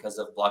possible because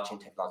of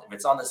blockchain technology. If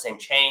it's on the same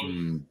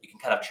chain, you can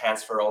kind of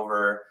transfer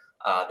over.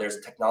 There's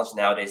technology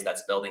nowadays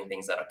that's building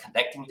things that are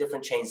connecting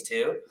different chains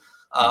too.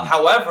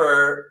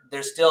 However,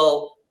 there's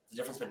still the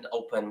difference between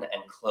open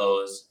and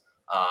closed.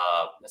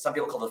 Some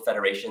people call it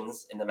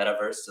federations in the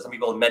metaverse. So some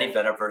people, many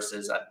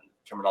metaverses,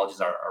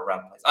 terminologies are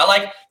around the place. I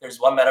like, there's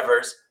one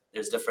metaverse,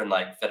 there's different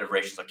like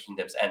federations or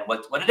kingdoms. And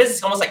what it is,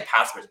 it's almost like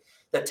passwords.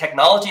 The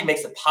technology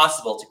makes it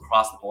possible to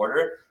cross the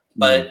border,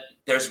 but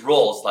there's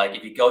rules. Like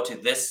if you go to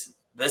this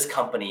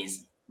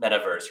company's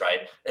metaverse,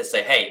 right? They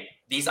say, hey,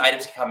 these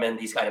items can come in,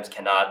 these items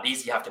cannot.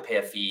 These you have to pay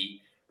a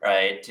fee,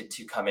 right,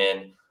 to come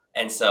in.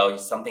 And so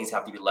some things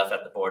have to be left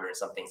at the border, and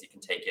some things you can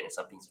take in, and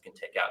some things you can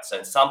take out. So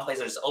in some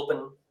places, there's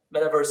open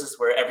metaverses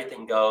where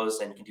everything goes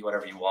and you can do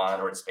whatever you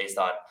want, or it's based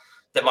on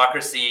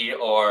democracy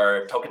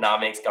or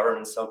tokenomics,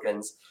 government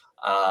tokens.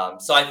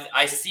 So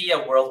I see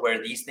a world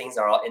where these things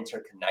are all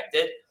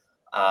interconnected,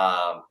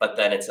 but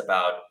then it's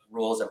about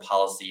rules and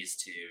policies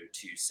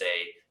to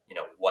say,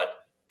 what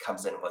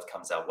comes in, what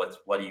comes out,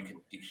 what you can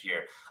do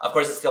here. Of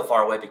course, it's still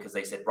far away because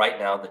they said right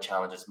now the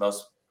challenge is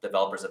most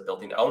developers are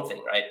building their own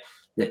thing, right?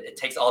 It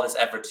takes all this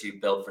effort to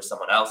build for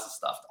someone else's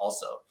stuff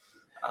also.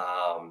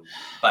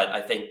 But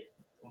I think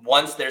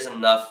once there's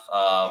enough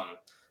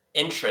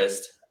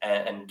interest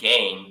and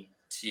gain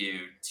to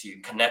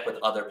connect with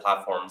other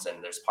platforms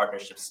and there's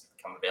partnerships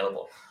become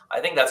available, I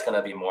think that's going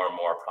to be more and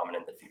more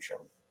prominent in the future.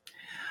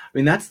 I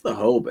mean, that's the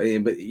hope.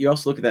 But you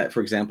also look at that,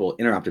 for example,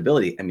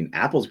 interoperability. I mean,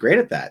 Apple's great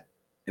at that.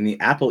 In the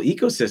Apple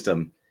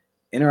ecosystem,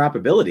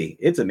 interoperability,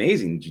 it's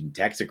amazing. You can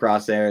text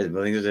across there.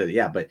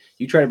 Yeah, but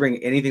you try to bring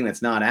anything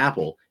that's not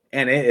Apple,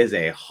 and it is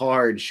a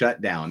hard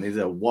shutdown. It's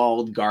a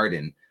walled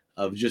garden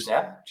of just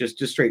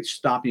straight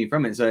stopping you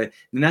from it. So,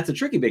 and that's a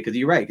tricky bit because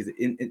you're right, because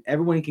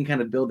everyone can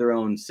kind of build their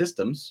own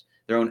systems,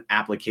 their own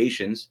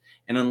applications,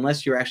 and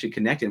unless you're actually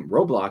connected,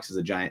 Roblox is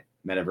a giant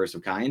metaverse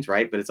of kinds,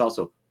 right? But it's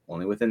also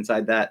only with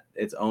inside that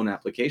its own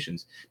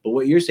applications. But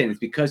what you're saying is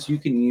because you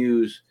can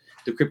use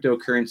the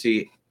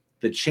cryptocurrency,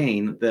 the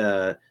chain,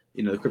 the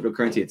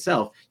cryptocurrency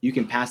itself, you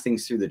can pass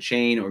things through the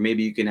chain, or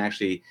maybe you can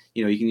actually,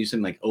 you can use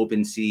something like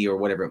OpenSea or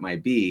whatever it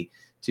might be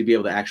to be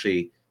able to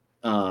actually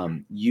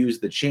use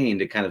the chain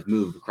to kind of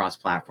move across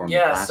platform.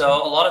 Yeah,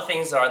 so a lot of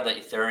things are on the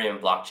Ethereum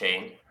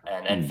blockchain,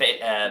 and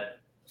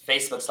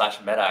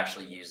Facebook/Meta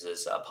actually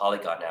uses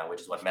Polygon now,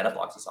 which is what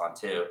MetaBlocks is on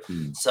too.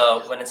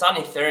 So when it's on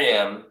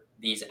Ethereum,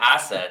 these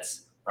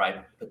assets,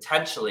 right,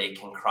 potentially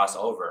can cross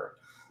over.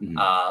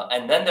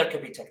 And then there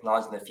could be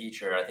technology in the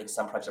future. I think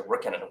some projects are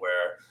working on it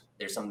where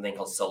there's something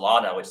called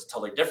Solana, which is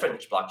totally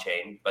different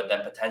blockchain, but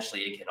then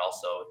potentially it can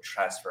also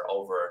transfer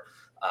over.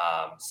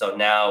 So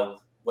now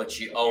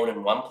what you own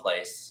in one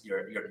place,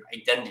 your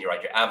identity,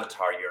 right, your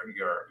avatar,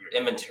 your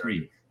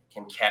inventory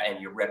can and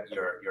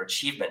your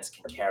achievements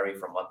can carry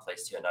from one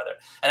place to another.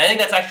 And I think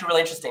that's actually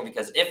really interesting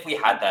because if we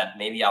had that,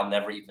 maybe I'll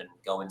never even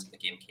go into the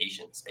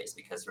gamification space,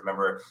 because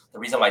remember the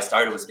reason why I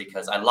started was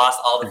because I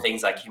lost all the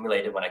things I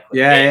accumulated when I quit.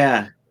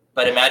 Yeah.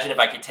 But imagine if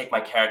I could take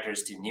my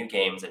characters to new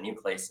games and new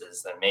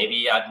places, then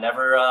maybe I'd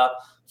never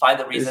find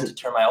the reason to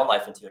turn my own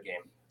life into a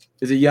game.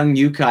 There's a young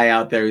Yukai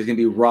out there who's going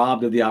to be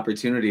robbed of the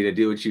opportunity to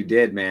do what you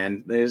did,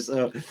 man. There's,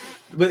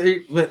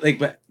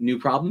 but new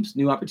problems,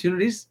 new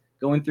opportunities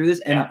going through this.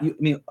 And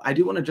I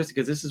do want to address it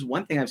because this is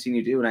one thing I've seen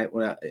you do, and I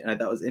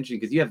thought was interesting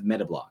because you have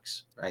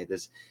MetaBlocks, right?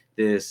 This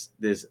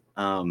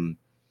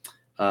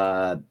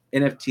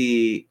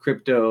NFT,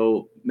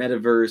 crypto,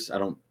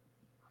 metaverse.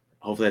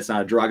 Hopefully that's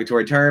not a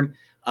derogatory term.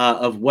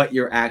 Of what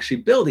you're actually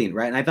building,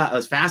 right? And I thought it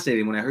was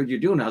fascinating when I heard you're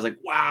doing it. I was like,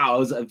 wow, I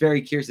was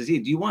very curious to see.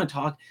 Do you want to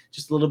talk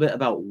just a little bit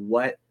about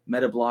what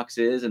MetaBlocks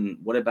is and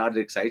what about it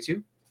excites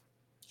you?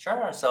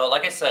 Sure. So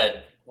like I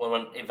said,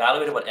 when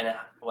evaluated what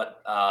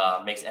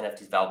makes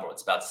NFTs valuable,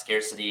 it's about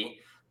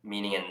scarcity,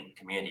 meaning, and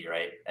community,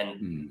 right?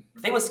 And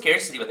the thing with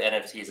scarcity with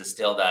NFTs is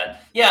still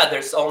that,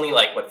 there's only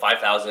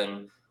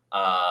 5,000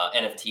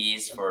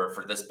 NFTs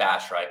for this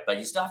batch, right? But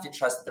you still have to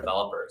trust the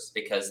developers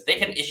because they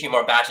can issue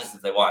more batches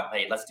if they want.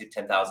 Hey, let's do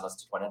 10,000, let's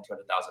do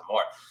 200,000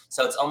 more.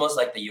 So it's almost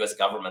like the US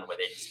government where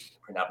they just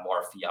print out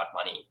more fiat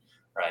money,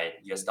 right?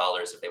 US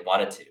dollars if they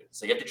wanted to.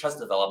 So you have to trust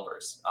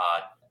developers.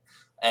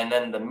 And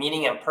then the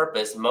meaning and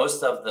purpose,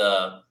 most of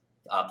the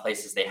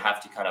places they have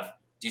to kind of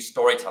do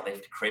storytelling, they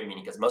have to create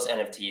meaning because most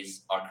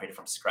NFTs are created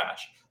from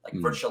scratch. Like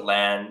virtual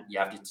land, you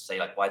have to say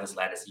why this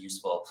land is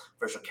useful.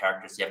 Virtual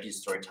characters, you have to use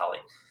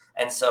storytelling.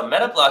 And so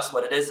MetaBlocks,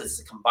 what it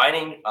is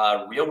combining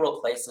real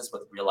world places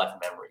with real life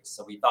memories.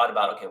 So we thought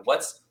about, okay,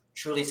 what's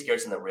truly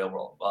scarce in the real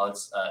world? Well,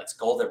 it's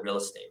gold and real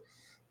estate.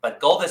 But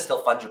gold is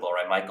still fungible,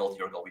 right? My gold,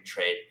 your gold, we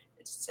trade.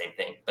 It's the same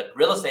thing. But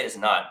real estate is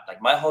not.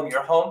 Like my home,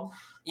 your home,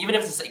 even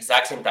if it's the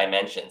exact same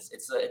dimensions,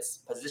 it's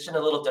positioned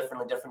a little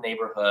differently, different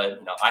neighborhood.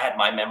 I had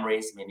my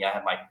memories. Maybe I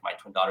had my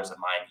twin daughters of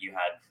mine.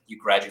 You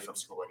graduate from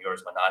school and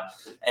yours, whatnot.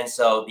 And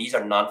so these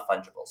are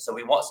non-fungible. So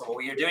what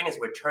we are doing is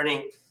we're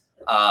turning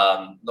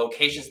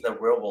locations in the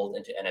real world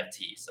into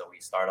NFT. So we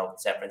start off with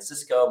San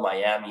Francisco,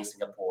 Miami,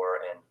 Singapore,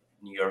 and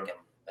New York, and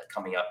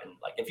coming up in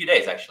like a few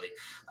days actually,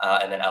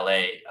 and then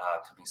LA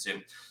coming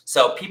soon.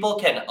 So people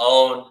can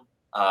own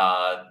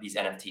these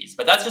NFTs,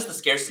 but that's just the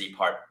scarcity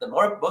part. The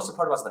most important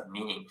part is the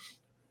meaning,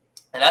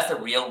 and that's the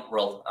real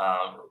world,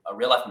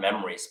 real life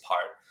memories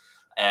part.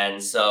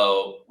 And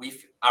so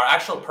our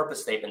actual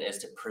purpose statement is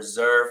to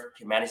preserve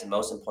humanity's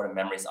most important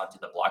memories onto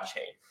the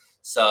blockchain.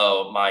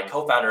 So my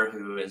co-founder,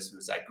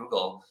 who's at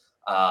Google,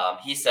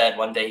 he said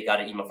one day he got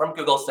an email from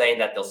Google saying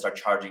that they'll start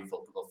charging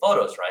for Google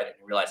Photos, right? And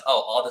he realized,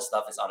 oh, all this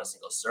stuff is on a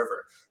single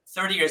server.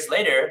 30 years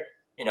later,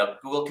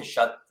 Google could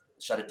shut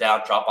it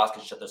down. Dropbox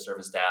could shut their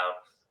service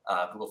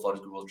down. Google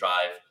Photos, Google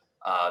Drive.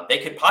 They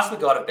could possibly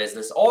go out of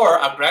business, or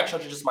our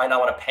grandchildren just might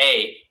not want to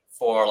pay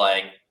for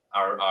like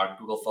our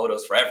Google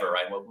Photos forever,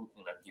 right? Well,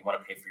 you want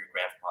to pay for your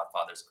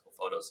grandfather's Google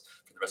Photos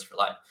for the rest of your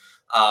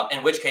life.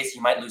 In which case,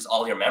 you might lose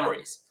all your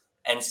memories.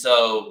 And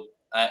so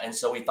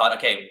we thought,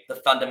 okay, the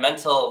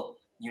fundamental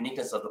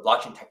uniqueness of the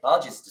blockchain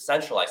technology is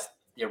decentralized.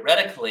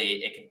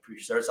 Theoretically, it can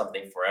preserve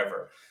something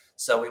forever.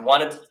 So we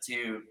wanted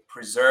to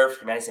preserve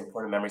humanity's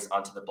important memories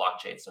onto the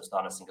blockchain, so it's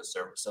not a single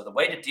server. So the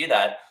way to do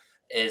that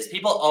is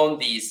people own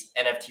these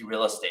NFT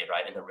real estate,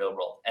 right, in the real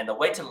world. And the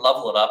way to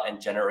level it up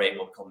and generate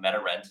what we call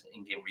meta rent,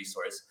 in-game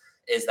resource,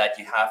 is that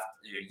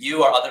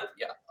you or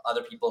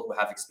other people who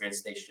have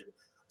experience, they should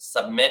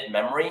submit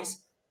memories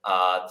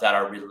that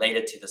are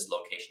related to this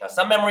location. Now,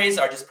 some memories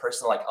are just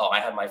personal, like, oh, I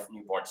had my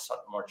newborn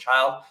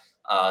child.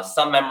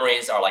 Some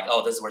memories are like,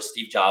 oh, this is where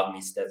Steve Jobs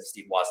meets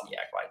Steve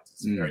Wozniak, right?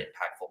 It's very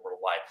impactful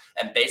worldwide.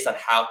 And based on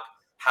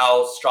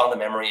how strong the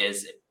memory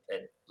is,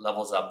 it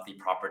levels up the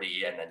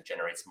property and then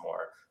generates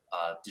more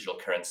digital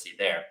currency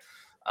there.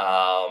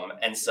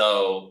 And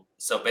so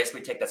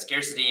basically take that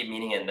scarcity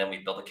meaning, and then we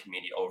build a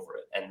community over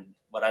it. And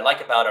what I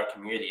like about our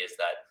community is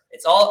that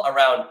it's all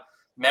around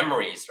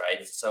memories,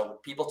 right? So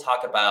people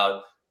talk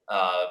about,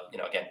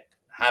 again,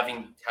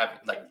 having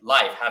like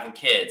life, having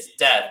kids,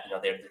 death,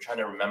 they're trying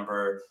to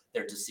remember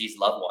their deceased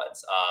loved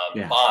ones,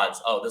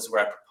 bonds. Oh, this is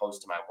where I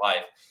proposed to my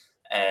wife.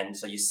 And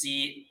so you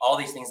see all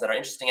these things that are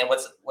interesting. And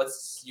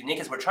what's unique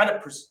is we're trying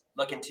to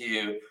look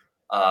into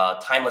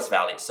timeless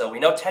value. So we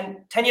know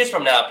 10 years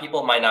from now,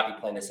 people might not be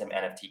playing the same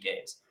NFT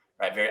games,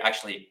 right? Very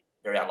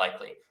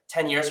unlikely.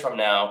 10 years from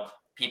now,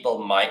 people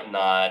might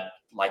not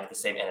like the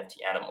same NFT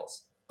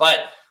animals.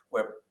 But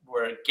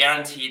we're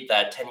guaranteed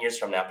that 10 years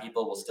from now,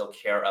 people will still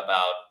care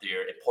about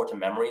their important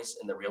memories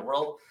in the real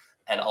world,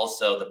 and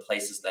also the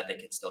places that they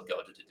can still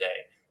go to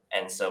today.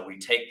 And so we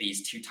take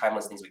these two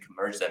timeless things, we can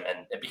merge them,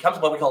 and it becomes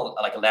what we call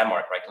like a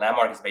landmark, right?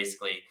 Landmark is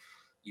basically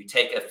you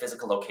take a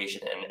physical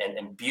location and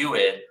imbue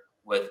it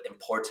with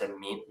important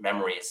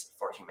memories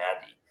for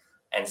humanity.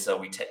 And so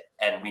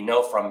we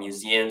know from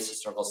museums,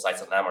 historical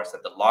sites, and landmarks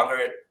that the longer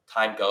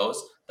time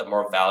goes, the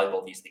more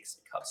valuable these things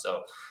become.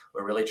 So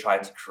we're really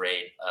trying to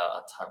create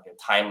a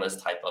timeless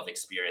type of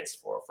experience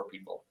for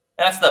people.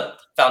 And that's the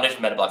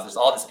foundation of MetaBlocks. There's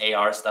all this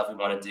AR stuff we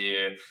want to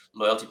do,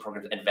 loyalty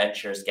programs,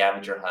 adventures,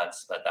 scavenger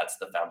hunts, but that's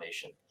the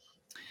foundation.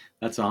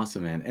 That's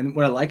awesome, man. And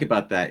what I like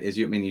about that is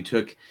you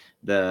took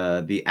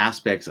the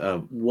aspects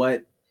of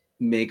what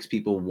makes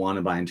people want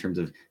to buy in terms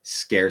of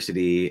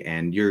scarcity,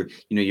 and you're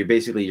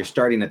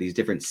starting at these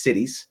different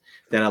cities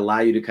that allow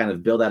you to kind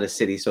of build out a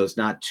city so it's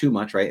not too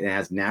much, right? And it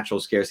has natural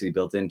scarcity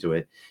built into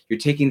it. You're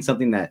taking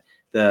something that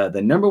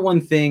the number one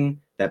thing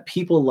that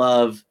people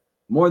love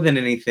more than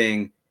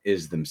anything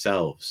is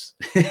themselves.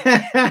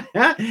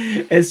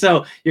 And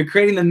so you're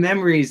creating the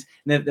memories,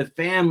 the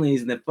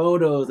families and the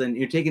photos, and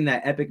you're taking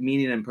that epic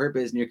meaning and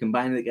purpose, and you're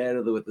combining it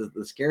together with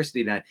the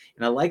scarcity. And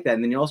I like that.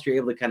 And then you're also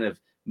able to kind of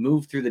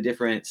move through the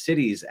different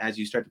cities as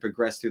you start to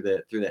progress through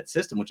that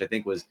system, which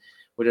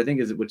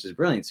is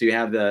brilliant. So you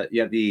have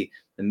the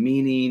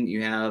meaning,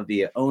 you have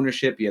the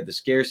ownership, you have the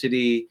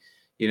scarcity.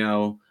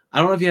 I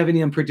don't know if you have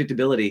any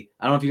unpredictability.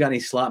 I don't know if you got any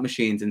slot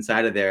machines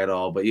inside of there at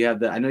all, but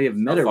I know you have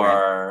meta.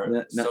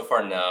 So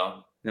far,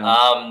 no.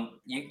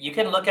 You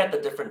can look at the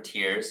different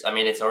tiers. I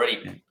mean, it's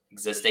already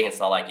existing. It's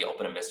not like you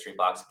open a mystery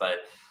box,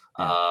 but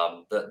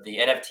the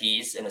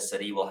NFTs in a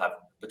city will have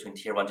between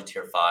tier 1 to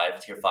tier 5.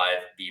 Tier 5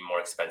 be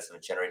more expensive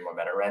and generate more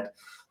meta rent.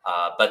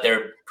 But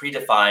they're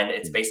predefined.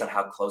 It's based on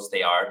how close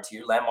they are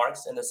to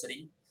landmarks in the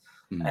city.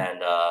 Mm-hmm. And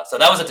so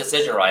that was a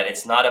decision, right?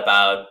 It's not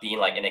about being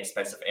like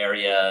inexpensive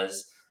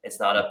areas. It's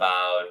not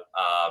about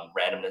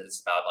randomness.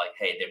 It's about like,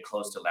 hey, they're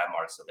close to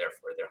landmarks, so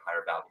therefore they're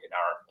higher value in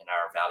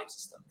our value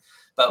system.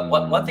 But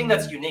one thing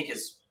that's unique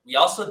is we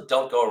also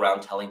don't go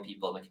around telling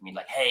people in the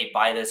community like, hey,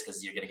 buy this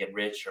because you're gonna get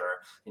rich,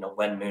 or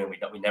when moon.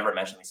 We never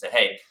mention. We say,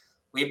 hey,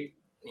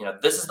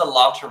 this is the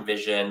long-term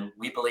vision.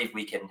 We believe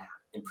we can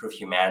improve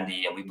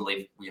humanity, and we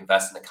believe we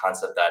invest in the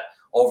concept that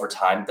over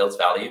time builds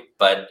value.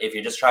 But if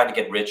you're just trying to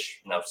get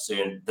rich,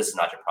 soon, this is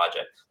not your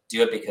project.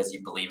 Do it because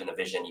you believe in the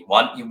vision. You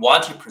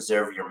want to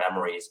preserve your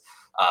memories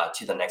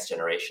to the next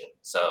generation.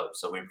 So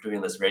we're doing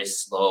this very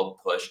slow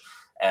push,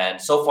 and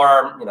so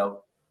far,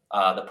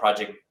 the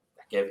project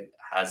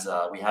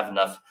we have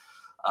enough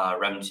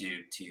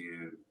revenue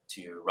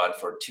to run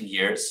for 2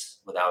 years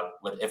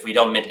if we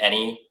don't mint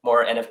any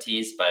more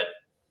NFTs, but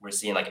we're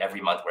seeing like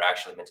every month we're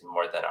actually minting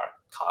more than our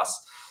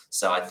costs.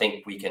 So I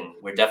think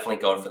we're definitely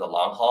going for the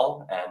long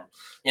haul. And,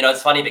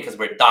 it's funny because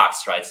we're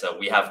doxxed, right? So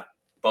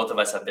both of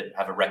us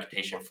have a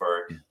reputation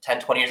for 10,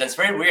 20 years. And it's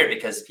very weird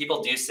because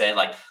people do say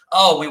like,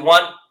 oh, we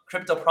want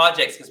crypto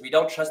projects because we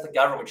don't trust the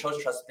government. We chose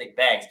to trust big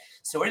banks.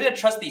 So we're going to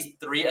trust these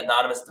 3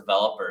 anonymous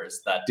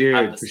developers that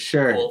have this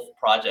cool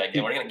project.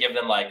 And we're going to give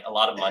them like a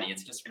lot of money.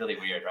 It's just really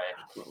weird,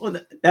 right? Well,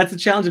 that's the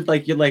challenge of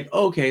like, you're like,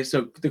 oh, okay,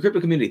 so the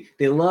crypto community,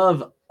 they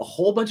love a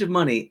whole bunch of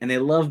money and they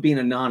love being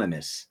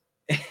anonymous.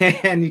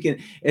 And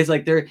it's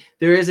like there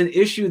is an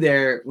issue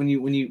there when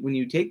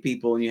you take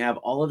people and you have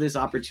all of this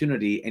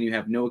opportunity and you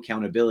have no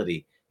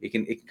accountability. It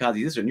can cause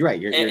you this one. You're right.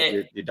 You're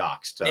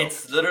doxxed. So.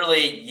 It's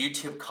literally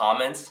YouTube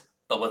comments,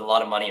 but with a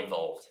lot of money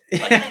involved.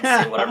 Like you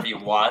can say whatever you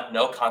want,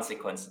 no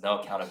consequence, no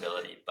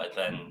accountability, but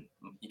then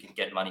you can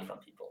get money from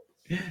people.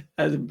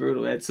 That's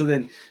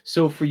brutal.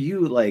 So for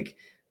you, like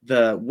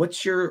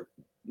what's your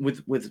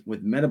with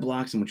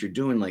MetaBlocks and what you're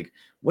doing, like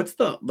what's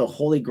the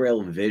holy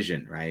grail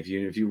vision, right?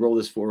 If you roll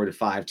this forward to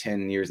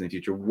 5-10 years in the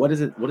future, what does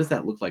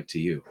that look like to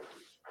you?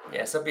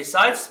 Yeah, so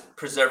besides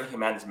preserving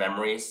humanity's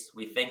memories,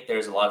 we think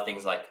there's a lot of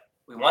things like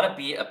we want to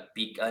be a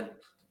beacon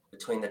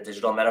between the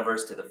digital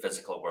metaverse to the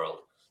physical world.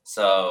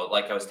 So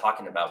like I was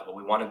talking about, what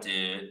we want to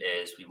do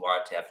is we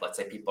want to have, let's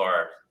say people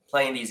are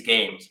playing these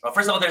games. Well,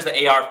 first of all, there's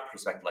the AR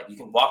perspective. Like you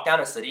can walk down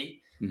a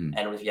city and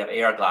if you have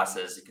AR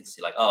glasses, you can see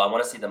like, oh, I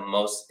want to see the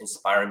most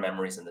inspiring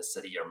memories in this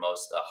city or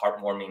most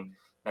heartwarming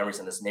memories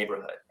in this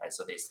neighborhood, right?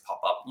 So they pop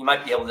up. You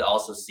might be able to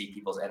also see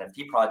people's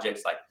NFT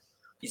projects. Like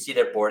you see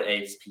their Bored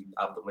Apes peep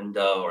out the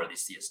window, or they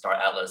see a Star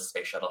Atlas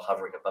space shuttle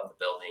hovering above the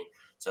building.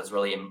 So it's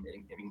really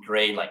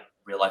ingrained like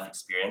real life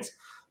experience.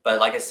 But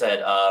like I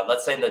said,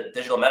 let's say in the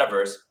digital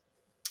metaverse,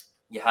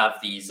 you have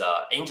these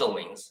angel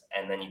wings,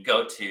 and then you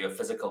go to a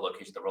physical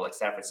location, the Rolex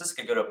San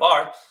Francisco, go to a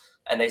bar,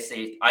 and they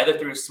see either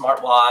through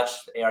smartwatch,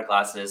 AR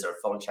glasses, or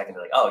phone check, and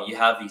they're like, oh, you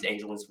have these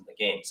angel wings from the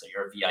game, so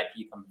you're a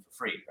VIP coming for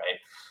free,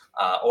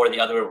 right? Or the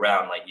other way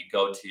around, like you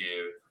go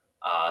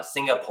to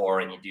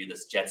Singapore and you do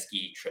this jet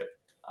ski trip.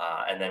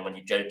 And then when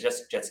you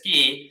jet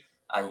ski,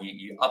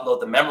 you upload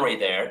the memory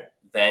there,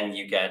 then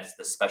you get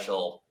the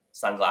special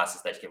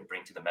sunglasses that you can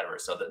bring to the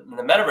metaverse. So in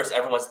the metaverse,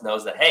 everyone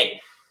knows that, hey,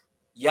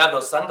 you have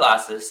those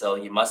sunglasses, so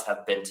you must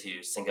have been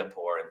to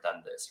Singapore and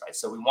done this, right?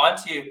 So we want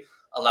to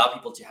allow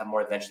people to have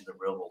more adventures in the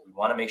real world. We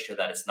want to make sure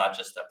that it's not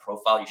just a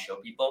profile you show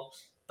people,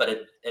 but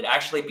it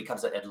actually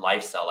becomes a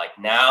lifestyle. Like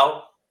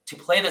now, to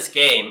play this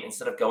game,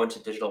 instead of going to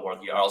digital world,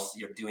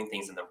 you're doing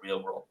things in the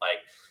real world.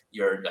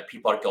 Like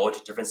people are going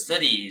to different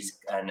cities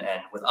and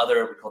with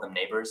other, we call them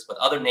neighbors, with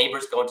other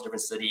neighbors going to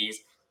different cities,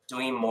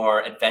 doing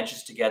more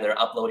adventures together,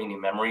 uploading new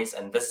memories,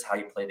 and this is how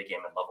you play the game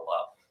and level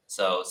up.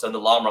 So in the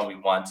long run, we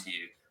want to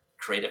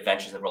create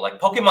adventures in the world. Like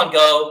Pokemon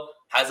Go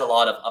has a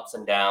lot of ups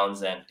and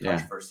downs and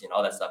controversy and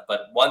all that stuff.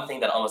 But one thing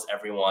that almost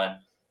everyone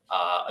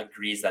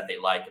agrees that they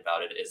like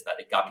about it is that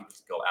it got people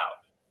to go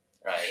out,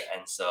 right?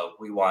 And so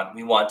we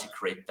want to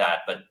create that,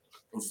 but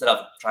instead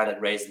of trying to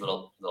raise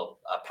little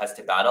pets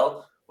to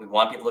battle, we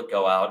want people to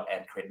go out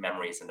and create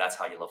memories, and that's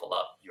how you level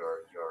up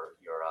your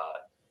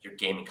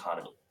game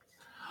economy.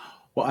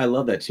 Well, I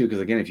love that too, because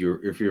again, if you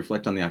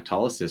reflect on the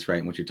Octolysis, right,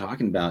 and what you're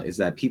talking about is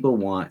that people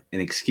want an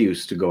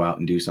excuse to go out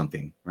and do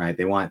something, right?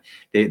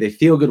 They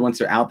feel good once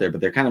they're out there, but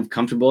they're kind of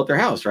comfortable at their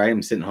house, right?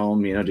 I'm sitting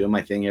home, doing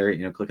my thing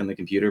here, clicking on the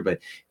computer, but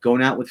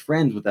going out with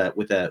friends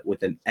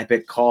with an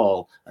epic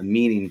call, a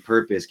meaning,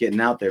 purpose, getting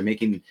out there,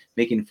 making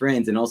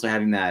friends, and also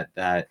having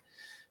that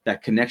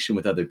connection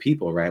with other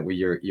people, right? Where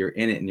you're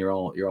in it and you're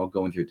all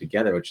going through it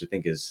together, which I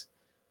think is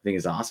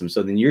awesome.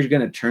 So then you're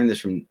going to turn this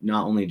from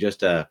not only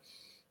just a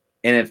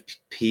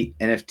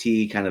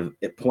NFT kind of,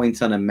 it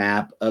points on a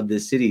map of the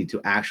city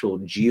to actual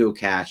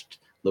geocached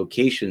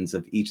locations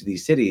of each of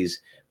these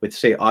cities with,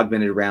 say,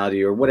 augmented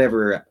reality or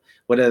whatever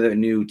other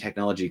new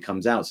technology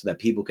comes out, so that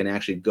people can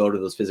actually go to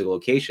those physical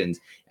locations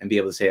and be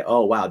able to say,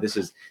 oh wow, this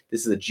is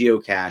a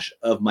geocache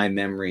of my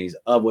memories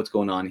of what's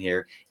going on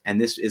here,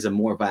 and this is a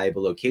more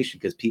valuable location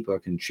because people are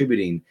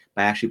contributing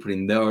by actually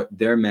putting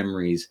their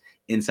memories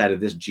inside of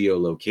this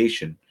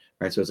geolocation,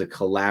 right? So it's a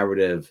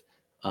collaborative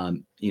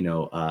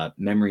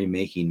memory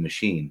making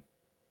machine.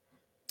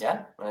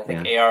 Yeah, I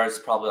think AR is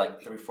probably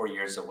like 3-4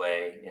 years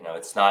away.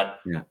 It's not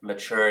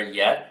mature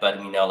yet,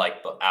 but like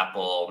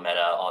Apple,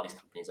 Meta, all these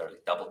companies are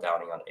like double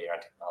downing on AR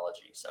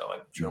technology. So I'm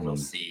sure we'll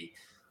see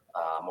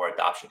more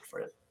adoption for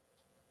it.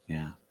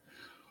 Yeah.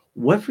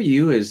 What for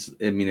you is,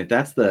 if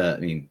that's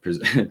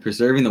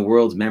preserving the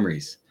world's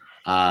memories,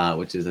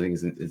 which is, I think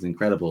is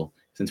incredible.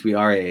 Since we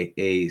are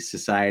a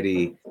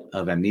society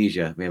of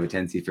amnesia, we have a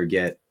tendency to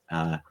forget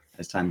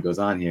as time goes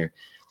on here.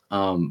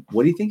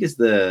 What do you think is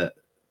the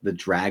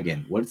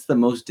dragon? What's the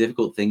most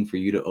difficult thing for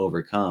you to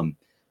overcome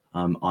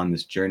on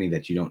this journey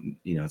that you don't,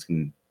 it's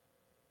going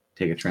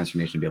to take a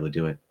transformation to be able to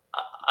do it?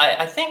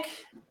 I think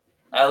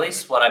at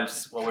least what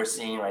we're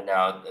seeing right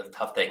now, the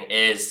tough thing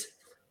is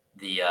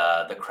the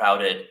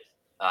crowded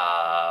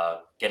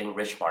getting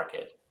rich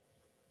market.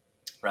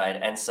 right?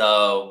 And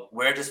so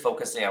we're just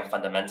focusing on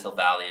fundamental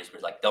values. We're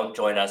like, don't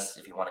join us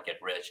if you want to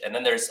get rich. And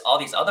then there's all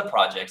these other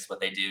projects. What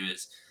they do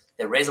is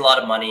they raise a lot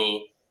of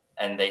money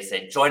and they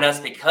say, join us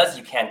because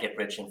you can't get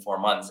rich in 4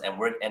 months.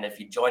 And if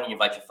you join and you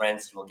invite your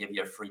friends, we'll give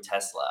you a free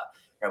Tesla,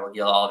 or we'll give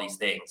you all these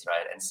things,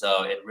 right? And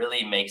so it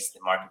really makes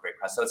the market very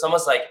crowded. So it's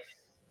almost like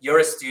you're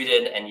a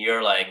student and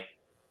you're like,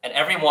 and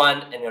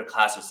everyone in your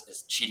class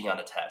is cheating on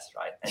the test,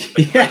 right? But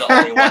you're the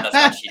only one that's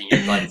not cheating.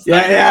 You're like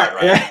studying hard,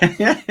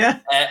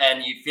 right?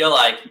 And you feel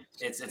like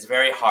it's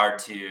very hard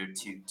to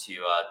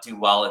do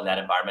well in that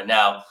environment.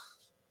 Now,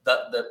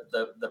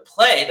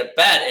 the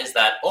bet is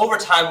that over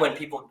time, when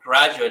people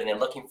graduate and they're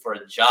looking for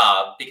a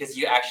job, because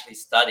you actually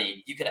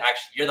studied,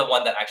 you're the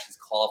one that actually is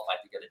qualified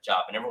to get a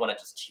job, and everyone that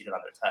just cheated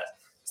on their test,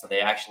 so they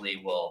actually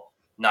will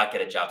not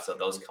get a job. So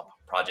those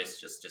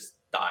projects just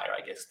die,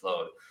 right? Get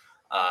explode.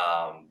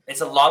 It's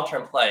a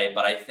long-term play,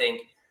 but I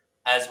think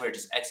as we're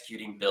just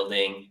executing,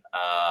 building,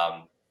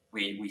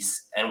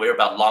 we're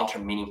about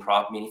long-term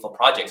meaningful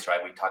projects,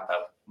 right? We talk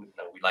about,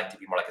 we like to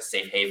be more like a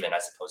safe haven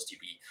as opposed to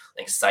be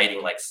an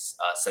exciting, like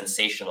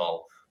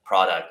sensational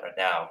product right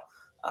now.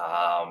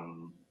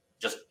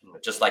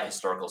 Just like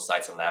historical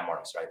sites and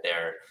landmarks, right?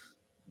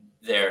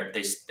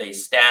 They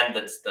stand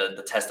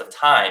the test of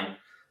time,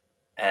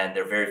 and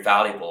they're very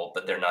valuable,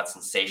 but they're not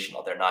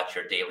sensational. They're not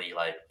your daily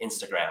like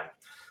Instagram.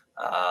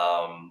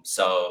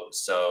 So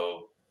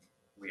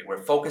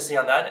we're focusing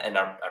on that, and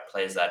our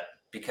play is that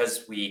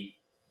because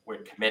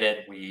we're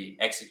committed, we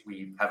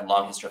have a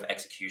long history of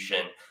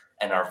execution,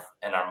 and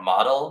our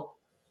model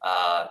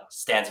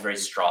stands very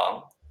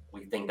strong.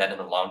 We think that in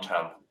the long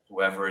term,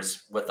 whoever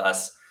is with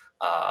us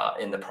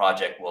in the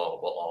project will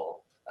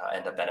all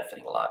end up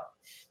benefiting a lot.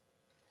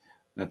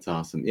 That's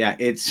awesome. Yeah,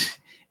 it's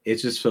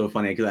just so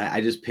funny because I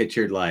just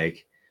pictured,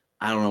 like,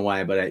 I don't know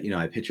why, but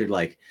I pictured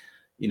like,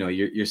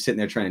 you're sitting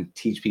there trying to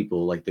teach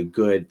people like the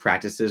good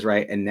practices,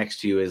 right? And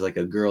next to you is like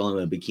a girl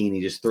in a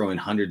bikini just throwing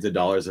hundreds of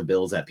dollars of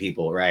bills at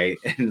people, right?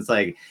 And it's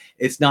like,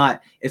 it's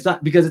not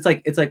because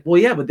it's like,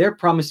 well, yeah, but they're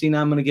promising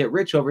I'm going to get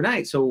rich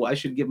overnight, so I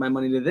should give my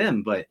money to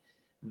them. But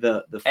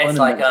the it's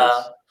like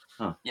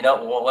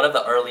one of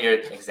the earlier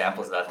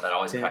examples that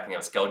always cracked me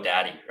up was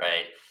GoDaddy,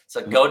 right?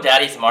 So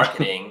GoDaddy's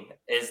marketing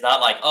is not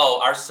like, oh,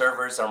 our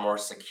servers are more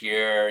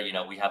secure.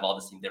 We have all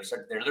this thing. They're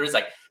literally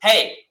like,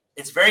 hey,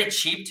 it's very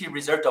cheap to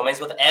reserve domains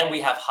with, and we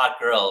have hot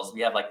girls.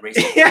 We have like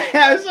racing.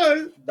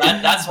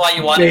 That's why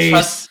you want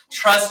to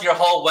trust your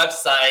whole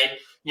website,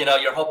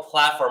 your whole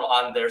platform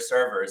on their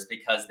servers,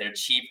 because they're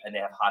cheap and they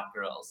have hot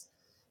girls.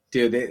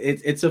 Dude,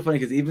 it's so funny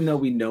because even though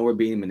we know we're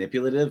being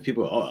manipulative,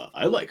 people go, oh,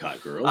 I like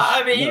hot girls.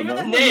 I mean, even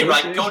the name,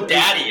 right?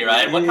 GoDaddy,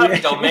 right? What kind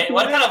of domain?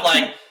 What kind of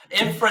like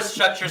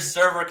infrastructure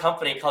server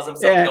company calls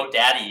themselves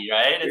GoDaddy,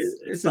 right?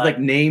 It's like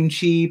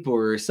Namecheap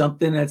or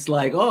something that's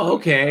like, oh,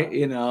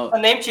 okay, Well,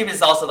 Namecheap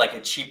is also like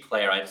a cheap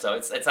play, right? So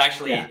it's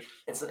actually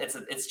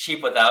it's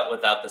cheap without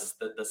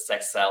the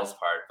sex sales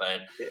part,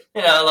 but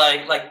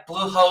like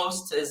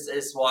Bluehost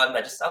is one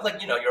that just sounds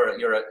like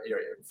your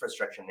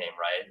infrastructure name,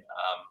 right?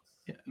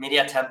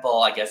 Media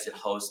Temple, I guess it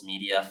hosts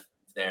media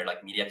there,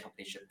 like media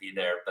company should be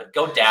there, but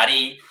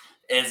GoDaddy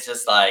is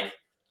just like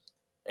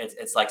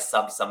it's like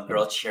some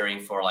girl cheering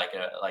for like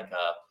a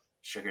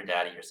sugar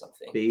daddy or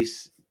something.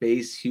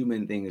 Base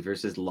human things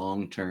versus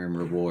long-term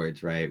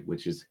rewards, right?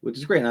 Which is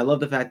great. And I love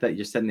the fact that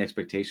you're setting the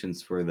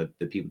expectations for the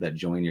people that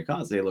join your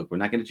cause. Say, look, we're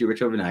not going to get you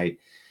rich overnight.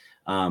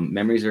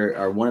 Memories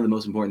are one of the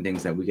most important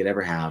things that we could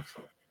ever have,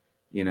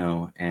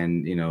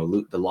 and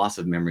the loss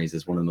of memories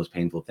is one of the most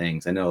painful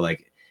things. I know,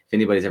 like, if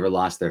anybody's ever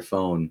lost their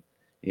phone,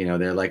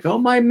 they're like, oh,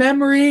 my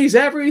memories,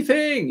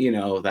 everything,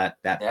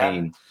 that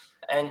pain.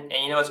 And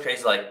what's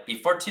crazy, like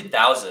before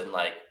 2000,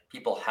 like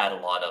people had a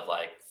lot of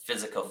like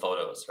physical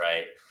photos,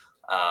 right?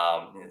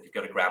 You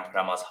go to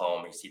grandma's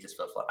home, you see this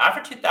photo.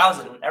 After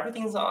 2000,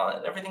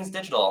 everything's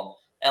digital.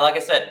 And like I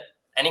said,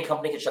 any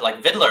company can share,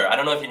 like Viddler. I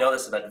don't know if you know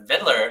this, but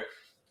Viddler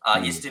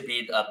used to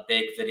be a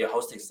big video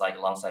hosting site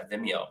alongside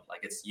Vimeo.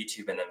 Like it's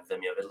YouTube and then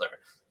Vimeo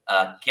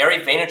Viddler. Gary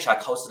Vaynerchuk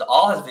hosted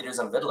all his videos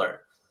on Viddler.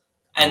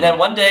 And then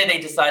one day they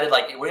decided,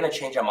 like, we're going to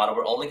change our model.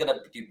 We're only going to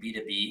do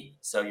B2B.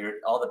 So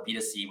all the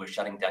B2C we're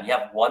shutting down. You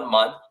have 1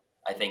 month,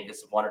 I think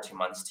it's 1 or 2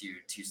 months to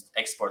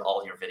export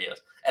all your videos.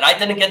 And I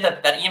didn't get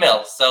that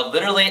email. So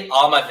literally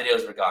all my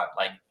videos were gone.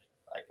 Like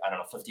I don't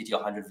know, 50 to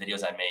 100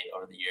 videos I made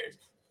over the years,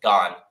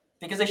 gone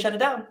because they shut it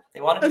down.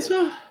 They wanted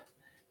to.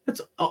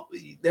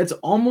 That's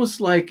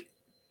almost like,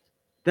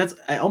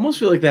 I almost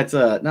feel like that's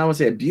not I want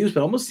to say abuse,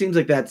 but almost seems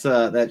like that's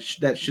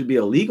that should be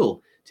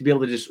illegal. To be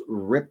able to just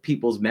rip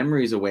people's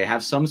memories away,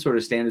 have some sort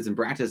of standards and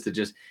practice to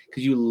just,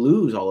 because you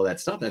lose all of that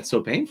stuff. That's so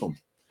painful.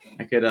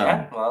 I could.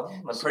 Well,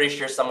 I'm pretty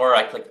sure somewhere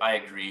I clicked I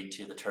agree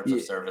to the terms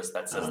of service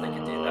that says they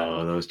can do that.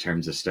 Oh, those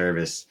terms of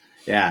service.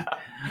 Yeah.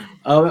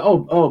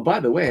 By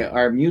the way,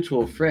 our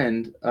mutual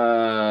friend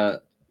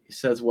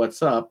says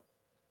what's up.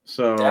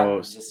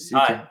 So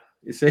hi.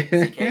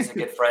 CK is a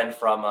good friend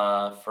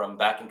from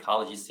back in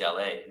college,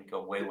 UCLA. We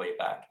go way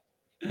back.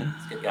 He's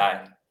a good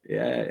guy.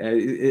 Yeah,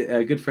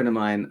 a good friend of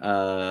mine,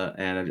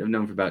 and I've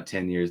known him for about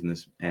 10 years in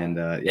this. And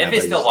if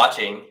he's still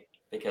watching,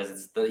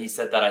 because he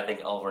said that I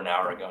think over an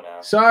hour ago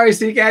now. Sorry,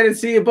 CK, I didn't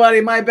see you,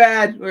 buddy. My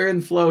bad. We're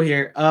in flow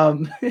here.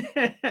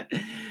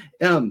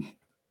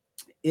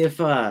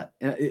 This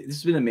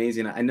has been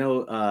amazing. I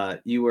know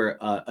you were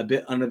a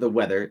bit under the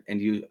weather and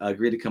you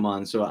agreed to come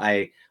on. So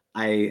I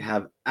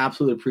have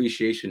absolute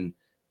appreciation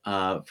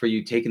for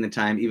you taking the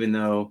time, even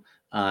though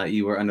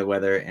you were under the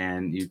weather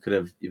and you could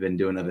have been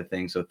doing other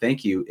things. So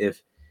thank you.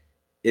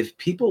 If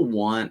people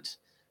want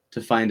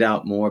to find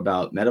out more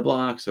about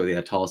Metablocks or the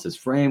Autolysys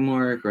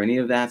framework or any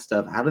of that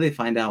stuff, how do they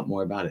find out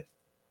more about it?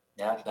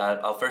 Yeah,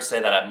 I'll first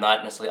say that I'm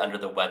not necessarily under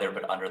the weather,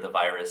 but under the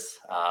virus.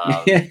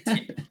 2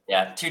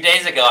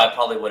 days ago, I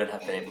probably wouldn't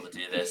have been able to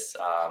do this.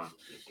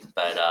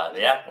 But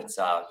it's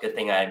a good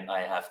thing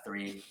I have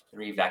three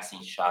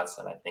vaccine shots,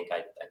 and I think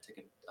I took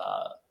it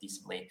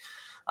decently.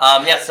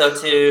 So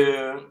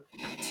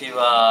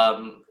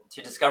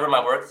to discover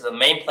my work, the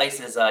main place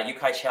is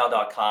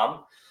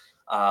yukaichao.com.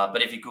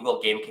 But if you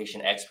Google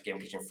Gamification X or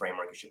Gamification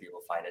Framework, you should be able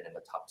to find it in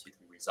the top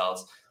 2-3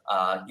 results.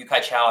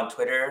 Yukai Chao on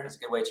Twitter is a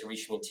good way to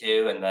reach me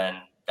too. And then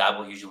that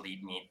will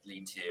usually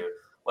lead to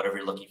whatever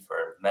you're looking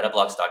for.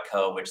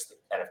 Metablocks.co, which is the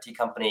NFT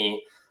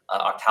company.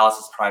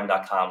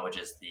 OctalysysPrime.com, which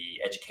is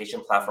the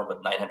education platform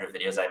with 900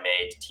 videos I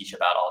made to teach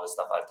about all the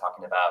stuff I'm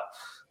talking about.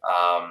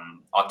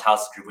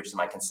 Octalysis Group, which is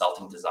my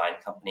consulting design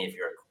company if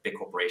you're a big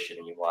corporation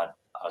and you want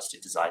us to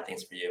design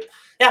things for you.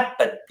 Yeah,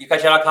 but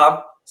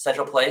yukaichao.com,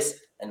 central place.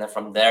 And then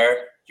from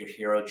there, your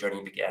hero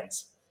journey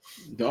begins.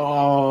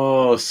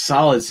 Oh,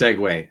 solid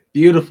segue.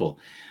 Beautiful.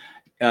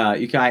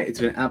 Yukai, it's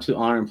been an absolute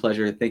honor and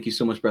pleasure. Thank you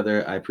so much,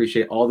 brother. I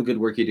appreciate all the good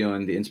work you're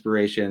doing, the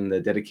inspiration, the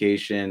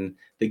dedication,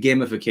 the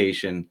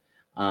gamification.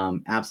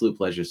 Absolute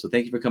pleasure. So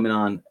thank you for coming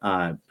on.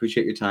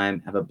 Appreciate your time.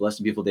 Have a blessed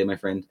and beautiful day, my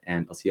friend.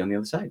 And I'll see you on the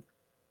other side.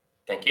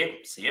 Thank you.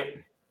 See you.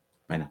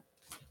 Bye now.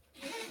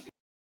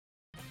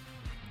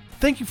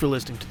 Thank you for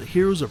listening to the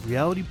Heroes of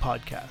Reality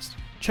podcast.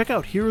 Check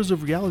out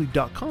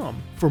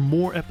heroesofreality.com for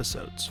more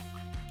episodes.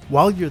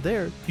 While you're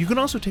there, you can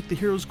also take the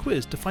Heroes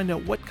Quiz to find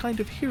out what kind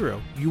of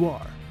hero you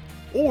are.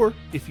 Or,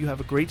 if you have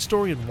a great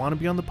story and want to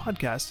be on the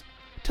podcast,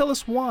 tell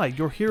us why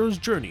your hero's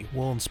journey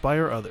will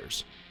inspire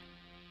others.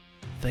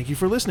 Thank you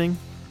for listening.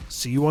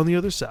 See you on the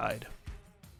other side.